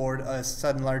to afford a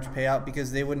sudden large payout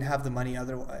because they wouldn't have the money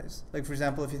otherwise. Like for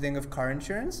example, if you think of car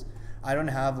insurance, I don't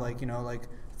have like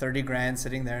 30 grand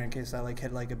sitting there in case I like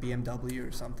hit like a BMW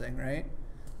or something, right?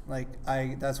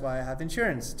 Like that's why I have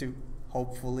insurance, to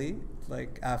hopefully,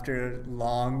 like after a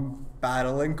long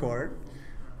battle in court,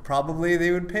 probably they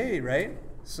would pay, right?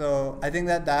 So I think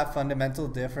that fundamental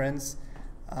difference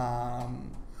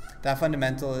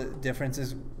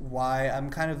is why I'm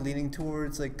kind of leaning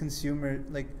towards like consumer,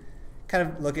 like kind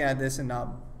of looking at this and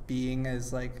not being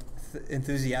as like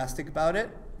enthusiastic about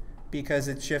it, because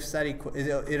it shifts that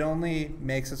it only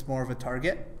makes us more of a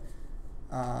target.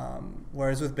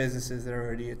 Whereas with businesses, they're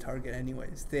already a target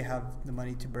anyways. They have the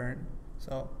money to burn.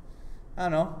 So I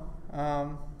don't know.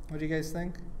 What do you guys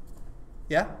think?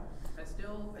 Yeah? I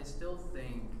still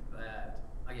think that,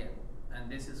 again, and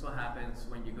this is what happens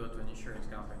when you go to an insurance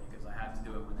company, because I had to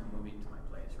do it when I moved into my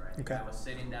place, right? Okay. I was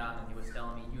sitting down and he was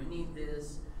telling me, you need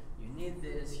this, you need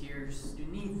this, you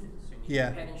need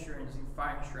Yeah. pet insurance,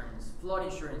 fire insurance, flood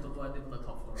insurance, although I did the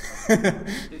top floor.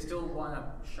 They still want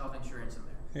to shove insurance in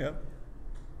there. Yep.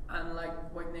 And like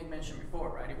what Nick mentioned before,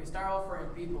 right? If we start offering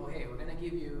people, hey, we're going to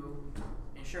give you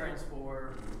insurance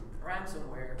for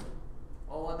ransomware,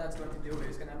 all what that's going to do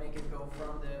is going to make it go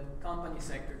from the company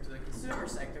sector to the consumer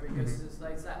sector, because it's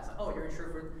like that. So, oh, you're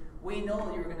insured for, we know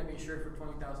you're going to be insured for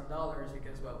 $20,000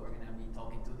 because, well, we're going to be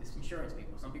talking to these insurance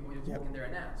people. Some people just walk in there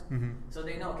and ask. So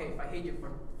they know, okay, if I hit you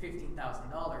for $15,000,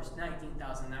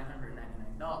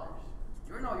 $19,999,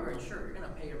 you know you're insured. You're going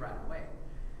to pay it right away.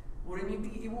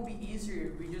 It will be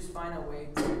easier if we just find a way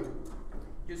to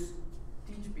just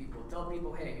teach people, tell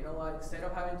people, hey, you know what, instead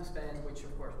of having to spend, which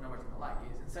of course nobody's going to like,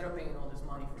 is instead of paying all this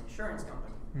money for insurance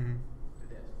company, do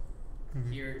this.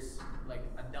 Here's like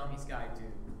a dummy's guide to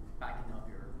backing up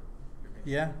your business.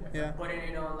 Yeah. Putting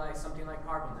it on like something like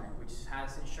Carbonite, which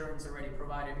has insurance already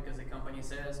provided because the company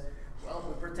says, well,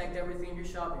 we protect everything you're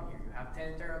shopping here. You have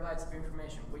 10 terabytes of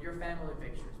information. Put your family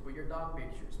pictures, put your dog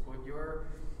pictures, put your,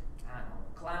 I don't know,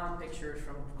 clown pictures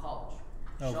from college.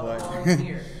 Oh, Shove boy. it all in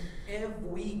here. If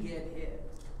we get hit,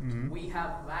 we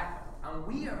have backup, and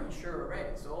we are insured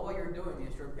already. So all you're doing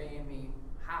is you're paying me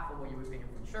half of what you would pay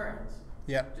for insurance.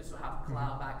 Yeah. Just to have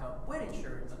cloud backup with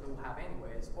insurance that we'll have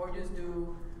anyways, or just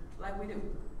do like we do.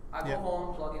 I go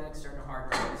home, plug in external hard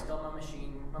drive, install my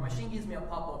machine. My machine gives me a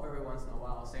pop-up every once in a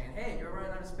while saying, hey, you're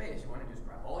running out of space. You want to just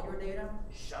grab all your data,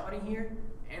 shove it in here,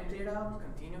 empty it out,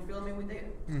 continue filming with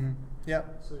data. Yeah.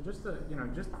 So just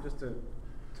to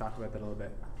talk about that a little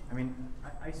bit. I mean,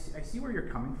 I see where you're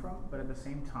coming from, but at the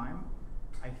same time,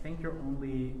 I think you're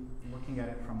only looking at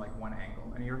it from like one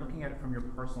angle, and you're looking at it from your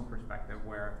personal perspective,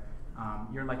 where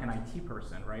you're like an IT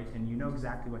person, right? And you know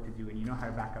exactly what to do, and you know how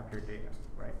to back up your data,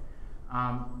 right?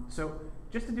 So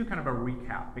just to do kind of a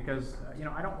recap, because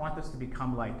I don't want this to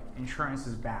become like insurance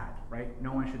is bad, right?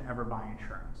 No one should ever buy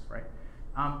insurance, right?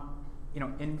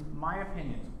 In my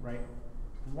opinion, right?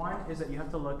 One is that you have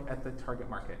to look at the target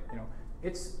market.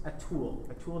 It's a tool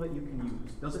that you can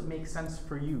use. Does it make sense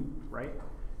for you, right?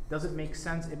 Does it make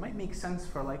sense? It might make sense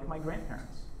for like my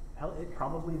grandparents. Hell, it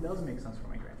probably does make sense for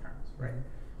my grandparents, right?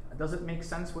 Does it make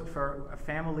sense for a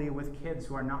family with kids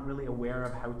who are not really aware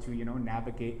of how to,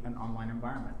 navigate an online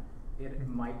environment? It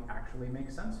might actually make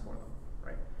sense for them,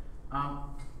 right?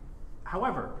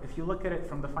 However, if you look at it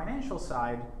from the financial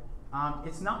side,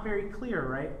 it's not very clear,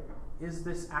 right? Is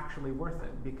this actually worth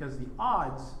it? Because the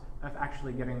odds of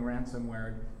actually getting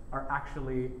ransomware are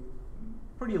actually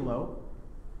pretty low.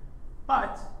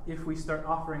 But if we start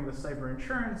offering the cyber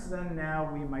insurance, then now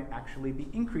we might actually be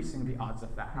increasing the odds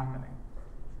of that happening,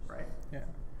 right? Yeah.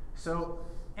 So,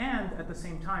 and at the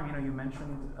same time, you know, you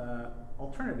mentioned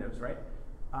alternatives, right?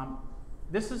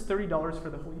 This is $30 for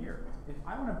the whole year. If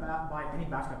I want to buy any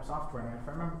backup software, and if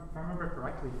I remember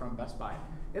correctly from Best Buy,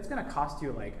 it's going to cost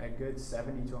you like a good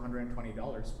 $70 to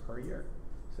 $120 per year.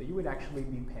 So you would actually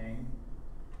be paying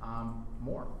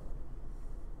more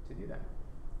to do that.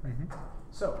 Right?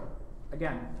 So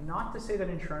again, not to say that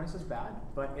insurance is bad,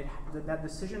 but that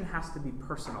decision has to be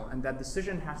personal, and that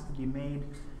decision has to be made.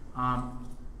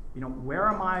 You know, where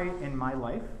am I in my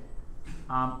life?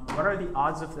 What are the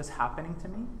odds of this happening to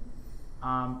me?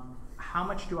 How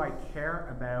much do I care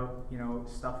about, you know,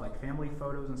 stuff like family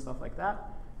photos and stuff like that?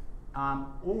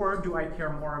 Or do I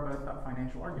care more about that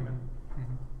financial argument?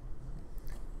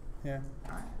 Yeah.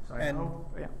 All right. So I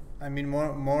hope, yeah. I mean,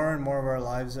 more and more of our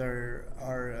lives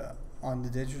are on the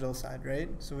digital side, right?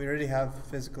 So we already have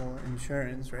physical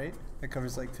insurance, right? That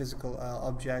covers like physical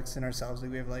objects and ourselves.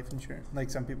 Like we have life insurance. Like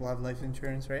some people have life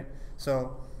insurance, right?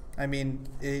 So, I mean,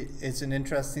 it's an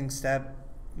interesting step.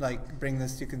 Like bring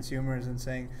this to consumers and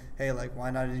saying, hey, like why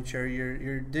not insure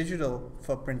your digital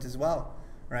footprint as well,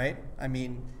 right? I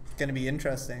mean, it's gonna be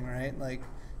interesting, right? Like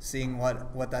seeing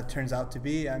what that turns out to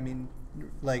be. I mean,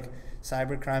 like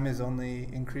cybercrime is only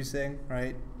increasing,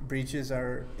 right? Breaches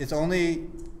it's only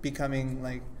becoming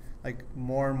like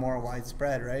more and more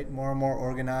widespread, right? More and more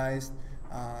organized,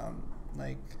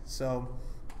 so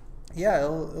yeah,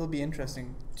 it'll be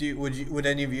interesting. Would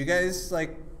any of you guys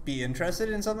like be interested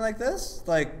in something like this?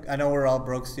 Like, I know we're all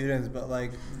broke students, but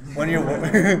like when you're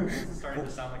It's starting to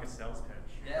sound like a sales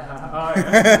pitch. Yeah.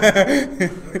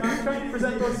 I'm trying to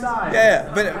present both sides.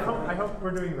 Yeah, but I hope we're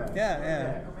doing that.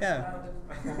 Yeah.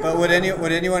 But would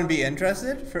anyone be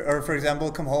interested? For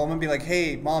example, come home and be like,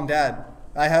 hey, mom, dad,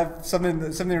 I have something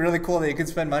really cool that you could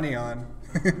spend money on.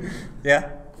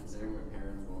 Yeah. Considering my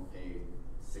parents won't pay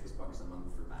 $6 a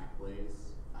month for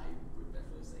Backblaze, I would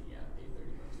definitely say pay $30 a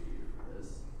year for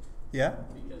this. Yeah.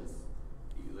 Because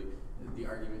the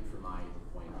argument for my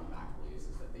point on Backblaze is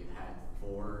that they've had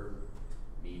 4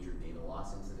 major data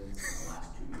loss incidents in the last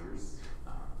 2 years.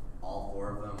 All 4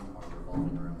 of them are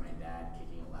revolving around my dad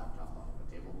kicking a laptop off the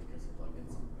table because he plugged in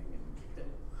something and kicked it.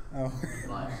 Oh.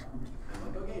 But I'm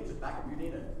like, okay, just back up your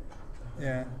data.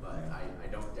 Yeah. But I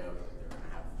don't doubt that they're going to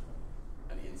have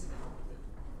an incident with it.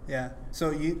 Yeah.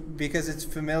 So because it's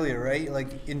familiar, right?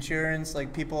 Like insurance,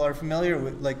 like people are familiar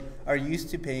with, like are used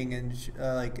to paying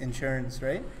like insurance,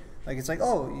 right? Like it's like,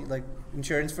 oh, like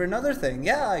insurance for another thing.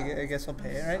 Yeah, I guess I'll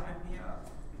pay it, right?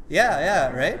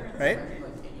 Yeah, right. Like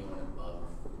anyone above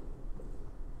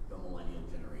the millennial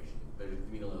generation, there's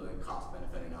the cost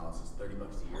benefit analysis, $30 a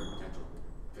year, potential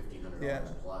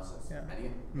 $1,500 plus.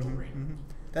 No brainer.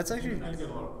 That's actually. I get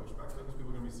a lot of pushback because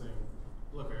people are going to be saying,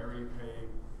 look, I already pay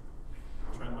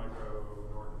Trend Micro,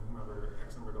 Norton, whomever,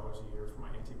 X number of dollars a year for my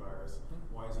antivirus.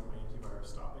 Why isn't my antivirus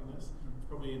stopping this? It's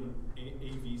probably in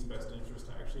AV's best interest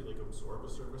to actually like absorb a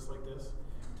service like this,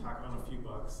 tack on a few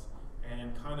bucks,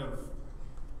 and kind of,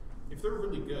 if they're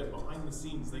really good behind the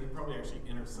scenes, they can probably actually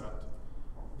intercept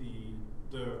the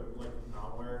like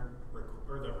malware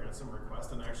or the ransom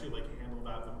request and actually like handle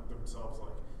that themselves,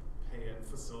 like pay it,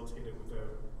 facilitate it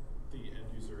without the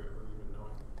end user ever even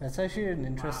knowing. That's actually an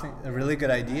interesting, a really good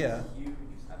idea.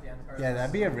 Yeah,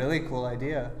 that'd be a really cool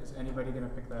idea. Is anybody going to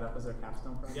pick that up as their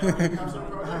capstone project? Yeah, capstone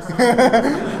projects. Just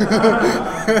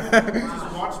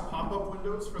watch pop-up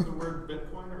windows for the word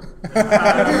Bitcoin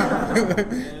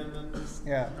and then just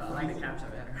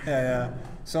Yeah.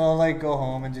 So I'll like go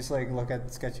home and just like look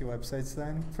at sketchy websites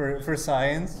then for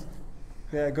science.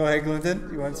 Yeah, go ahead, Clinton.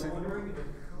 You want to? I'm wondering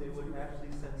if they would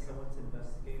actually send someone to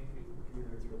investigate either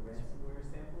the ransomware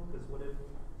sample, because what if,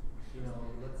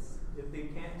 if they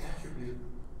can't attribute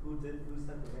who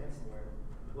sent the ransomware,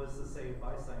 was to say if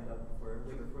I signed up for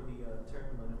the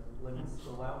term limits to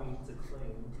allow me to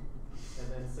claim,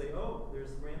 and then say, oh,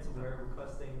 there's ransomware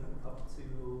requesting up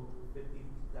to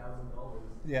 $50,000.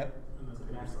 Yeah. And then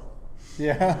pay yourself.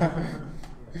 Yeah.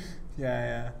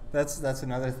 Yeah. That's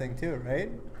another thing too, right?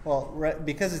 Well,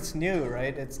 because it's new,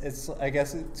 right? It's I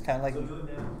guess it's kind of like. So do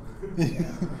it now.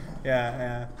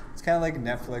 Yeah. It's kind of like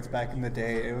Netflix back in the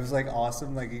day. It was like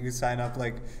awesome. Like you could sign up,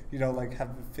 like like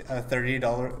have a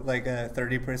 $30 like a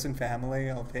 30-person family,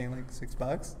 all paying like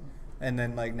 $6, and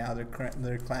then like now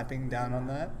they're clamping down on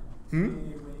that.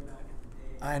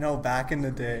 I know, back in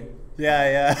the day.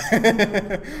 Yeah.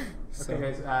 So.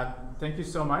 Okay, guys. Thank you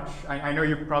so much. I know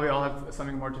you probably all have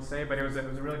something more to say, but it was a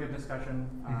really good discussion.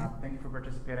 Thank you for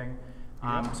participating.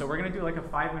 So we're going to do like a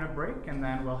 5-minute break, and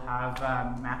then we'll have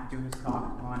Matt do his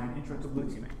talk on an intro to blue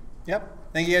teaming. Yep.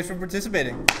 Thank you guys for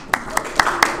participating.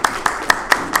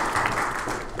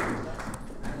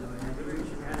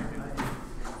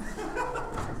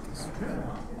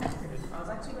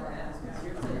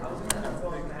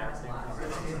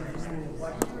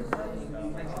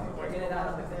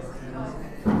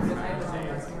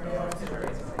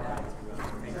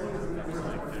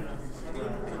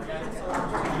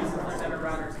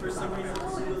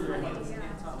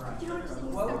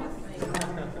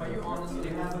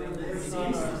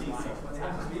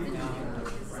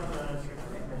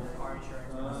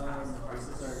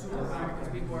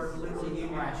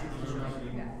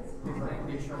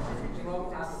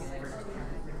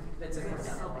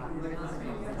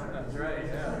 That's right,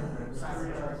 yeah.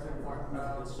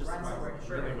 It's just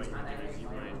really like you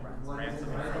my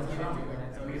ransomware and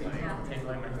we like take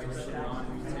like my tuition on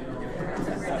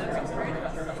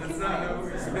it's not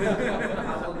over.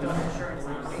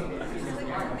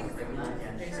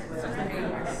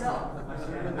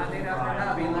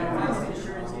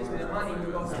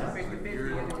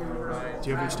 Do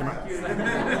you have HDMI?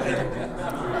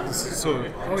 So,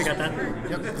 oh, we got that.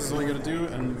 Yep, this is all you gotta do,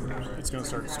 and it's gonna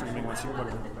start streaming once you plug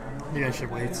it in. Maybe I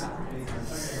should wait.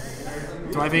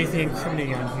 Do I have anything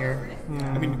incriminating on here?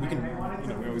 I mean, we can,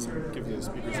 we always give the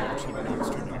speakers the option if they want to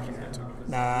stream it option too.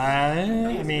 Nah,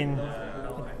 I mean,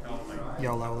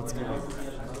 YOLO, let's go.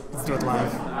 Let's do it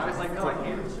live.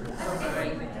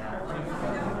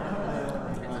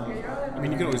 I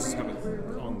mean, you can always have it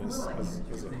on this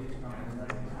as a...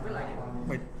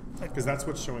 Wait. Because that's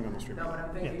what's showing on the stream.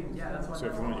 Yeah. So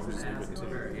if you want, you can just leave it to...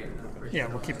 Yeah,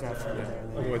 we'll keep that for later.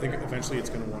 Although I think eventually it's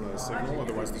going to want a signal,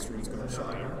 otherwise the stream's going to shut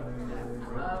down.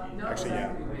 Actually,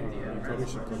 yeah. You probably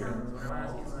should plug it in.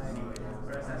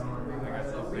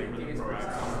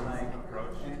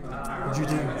 What'd you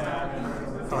do?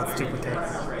 Oh, it's duplicate.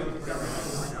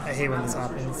 I hate when this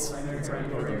happens.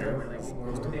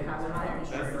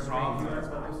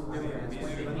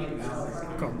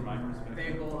 Cool.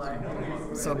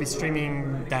 So I'll be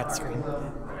streaming that screen.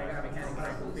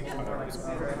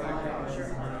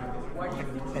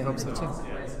 I hope so too.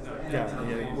 Yeah,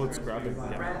 well, it's grabbing.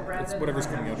 Yeah. It's whatever's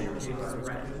coming out of your machine, that's what's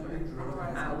grabbing.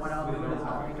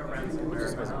 It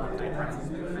just hasn't updated.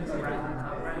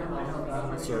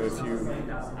 So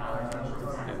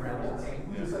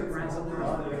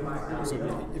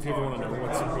if you ever want to know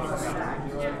what's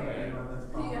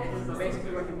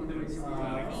basically what people do is and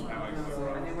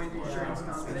then when the insurance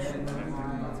comes in,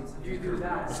 you do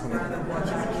that rather than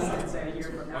watching say a year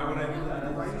from now.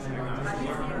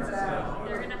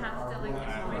 They're gonna have to like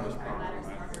employ people that are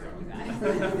smarter than you guys.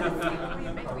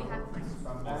 we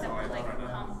have like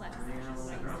complex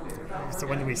issues. So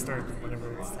when do we start?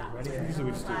 Whenever it's ready? Usually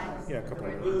we just do, a couple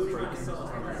of breaks.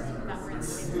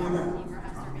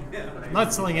 I'm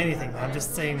not selling anything. I'm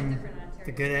just saying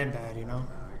the good and bad,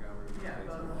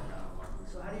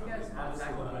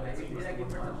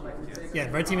 Yeah,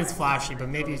 red team is flashy, but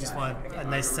maybe you just want a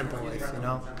nice simple life,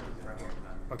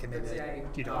 Okay, maybe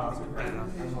you don't. I don't know.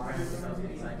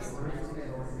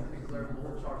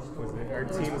 Our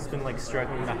team's been like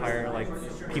struggling to hire like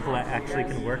people that actually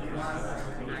can work.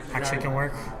 Actually can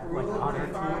work? Like on our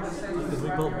team, because we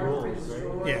build rules,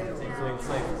 right? Yeah. So it's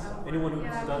like anyone who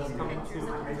does come to,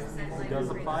 who does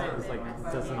apply, is like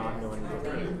does not know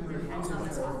anything.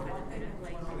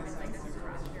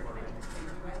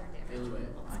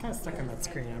 It's kind of stuck on that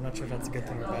screen. I'm not sure if that's a good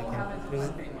thing or a bad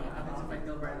thing.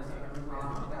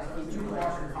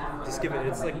 Just give it.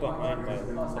 It's like behind by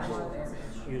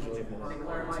usually a minute.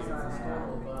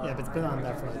 Yeah, but it's been on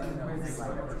there for like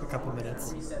a couple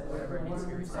minutes. Is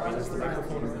the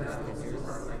microphone?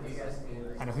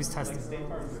 I know who's testing.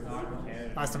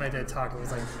 Last time I did a talk, it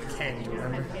was like Ken. Do you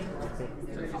remember?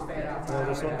 Well,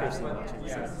 there's one person watching.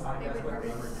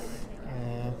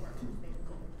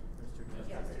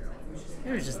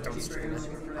 Maybe just don't stream it.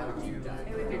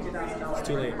 It's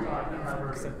too late.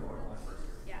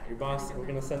 Your boss, we're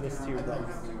gonna send this to your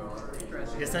boss.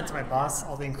 You send it to my boss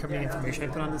all the incriminating information I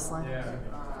put on this slide? Can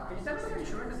you tell me your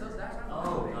insurance does that?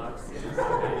 Are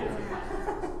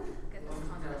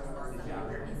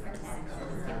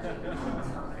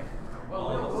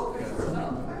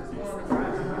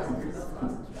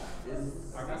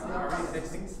we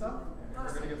fixing stuff?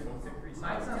 We're gonna get phone increase.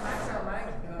 Mike's Monday.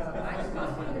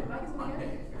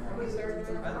 I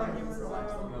thought he was no,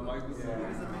 Mike was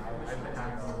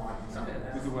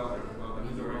he's a welder.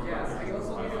 Yeah, he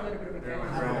also needs a little bit of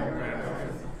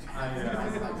mechanics.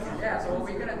 Yeah, so what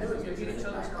we're gonna do is we get each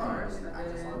other's cars. I'm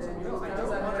just gonna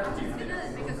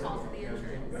make a call to the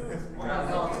insurance. I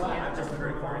just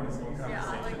heard recording this whole Yeah,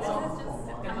 conversation. like this is just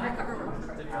undercover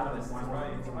work. To be honest, it's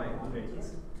right.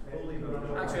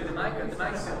 Actually, the mic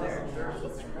is still there.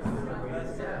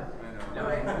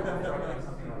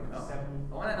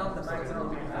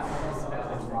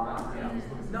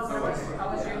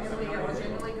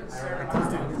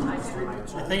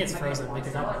 think it's frozen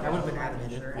because that would have been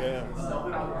animated. Yeah. But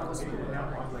I'm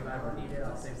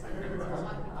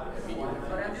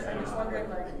just wondering,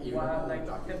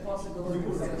 like the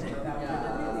possibilities of that.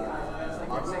 Like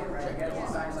you're saying, right? I guess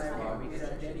it's like, okay, we need a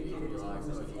dedicated team whose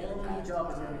only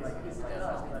job is going to be like this, like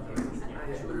us, but okay, we can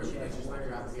actually check where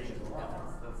your application is.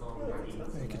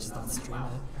 You could just not stream it.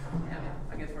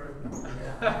 I guess for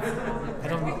I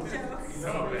don't know.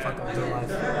 Fuck, I'll do it live.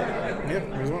 Yeah,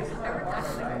 may as well.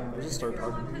 We'll just start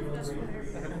talking.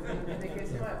 in the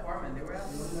case of my apartment, they were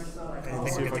asking me much stuff like, I'll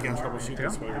see if I can troubleshoot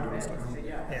this while you're doing stuff.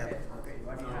 Yeah.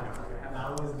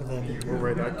 And then, Well,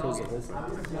 right, that kills the whole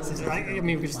thing. so I mean,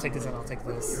 we could just take this and I'll take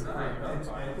this.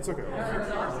 It's okay.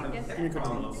 Give me a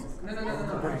couple minutes.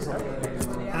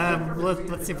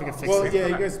 Let's see if we can fix Well, it. yeah,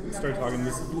 you guys start talking.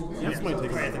 This might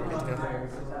take a Alright, then we're good to go.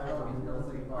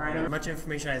 As much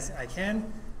information as I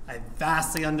can. I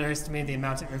vastly underestimate the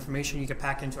amount of information you could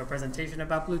pack into a presentation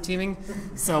about blue teaming,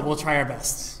 so we'll try our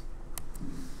best.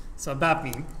 So about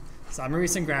me. So I'm a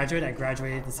recent graduate. I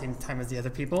graduated at the same time as the other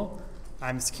people.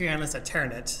 I'm a security analyst at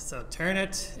Terranet. So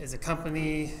Terranet is a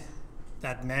company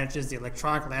that manages the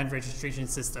electronic land registration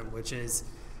system, which is,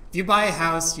 if you buy a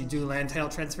house, you do land title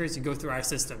transfers, you go through our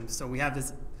system. So we have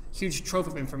this huge trove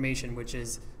of information which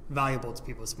is valuable to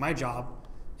people. So my job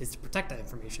is to protect that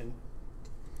information.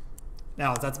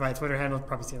 Now, that's my Twitter handle,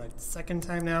 probably seen like the second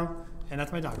time now, and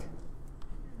that's my dog.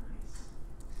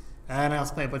 And I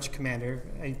also play a bunch of Commander.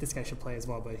 This guy should play as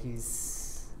well, but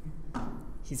he's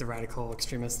a radical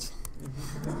extremist.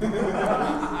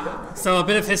 So a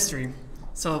bit of history.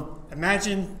 So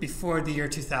imagine before the year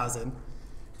 2000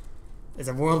 is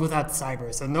a world without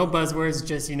cyber. So no buzzwords,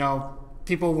 just, you know,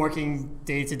 people working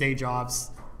day-to-day jobs,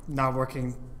 not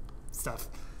working stuff.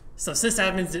 So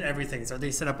sysadmins did everything. So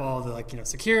they set up all the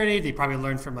security. They probably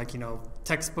learned from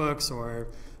textbooks or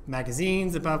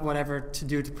magazines about whatever to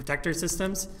do to protect their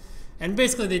systems. And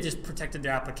basically they just protected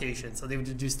their application. So they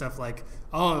would do stuff like,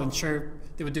 ensure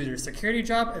they would do their security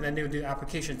job, and then they would do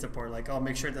application support, like,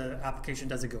 make sure the application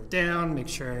doesn't go down, make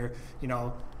sure,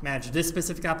 manage this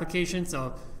specific application.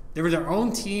 So they were their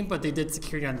own team, but they did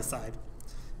security on the side.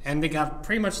 And they got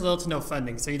pretty much little to no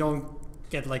funding. So you don't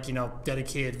get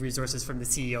dedicated resources from the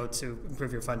CEO to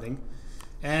improve your funding.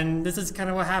 And this is kind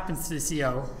of what happens to the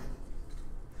CEO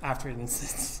after an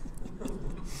instance.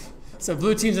 So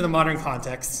blue teams in the modern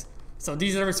context. So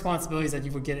these are responsibilities that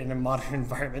you would get in a modern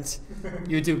environment.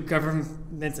 You would do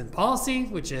governance and policy,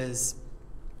 which is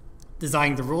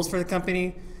designing the rules for the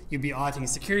company. You'd be auditing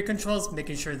security controls,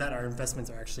 making sure that our investments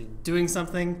are actually doing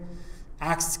something.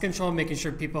 Access control, making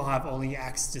sure people have only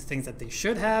access to things that they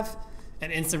should have.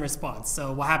 And instant response.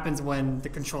 So what happens when the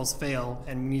controls fail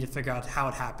and we need to figure out how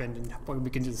it happened and what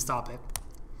we can do to stop it.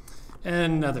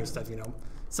 And other stuff,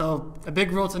 So a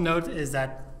big rule to note is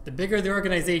that the bigger the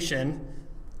organization,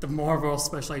 the more role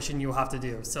specialization you'll have to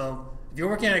do. So if you're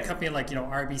working at a company like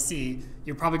RBC,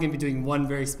 you're probably going to be doing one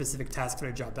very specific task for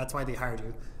the job. That's why they hired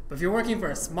you. But if you're working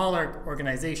for a smaller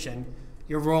organization,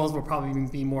 your roles will probably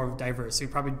be more diverse. So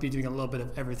you'll probably be doing a little bit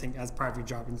of everything as part of your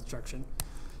job instruction.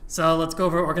 So let's go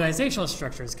over organizational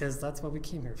structures, because that's what we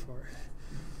came here for.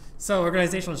 So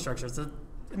organizational structures. So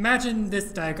imagine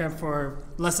this diagram for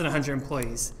less than 100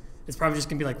 employees. It's probably just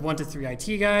going to be like 1 to 3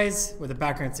 IT guys with a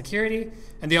background in security,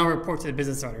 and they all report to the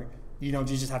business owner. You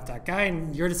just have that guy,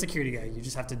 and you're the security guy. You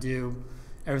just have to do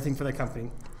everything for the company.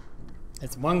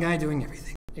 It's one guy doing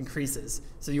everything. Increases.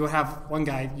 So you will have one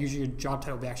guy, usually your job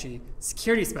title will be actually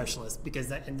security specialist, because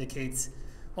that indicates,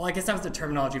 well, I guess that was the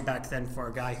terminology back then for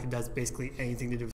a guy who does basically anything to do with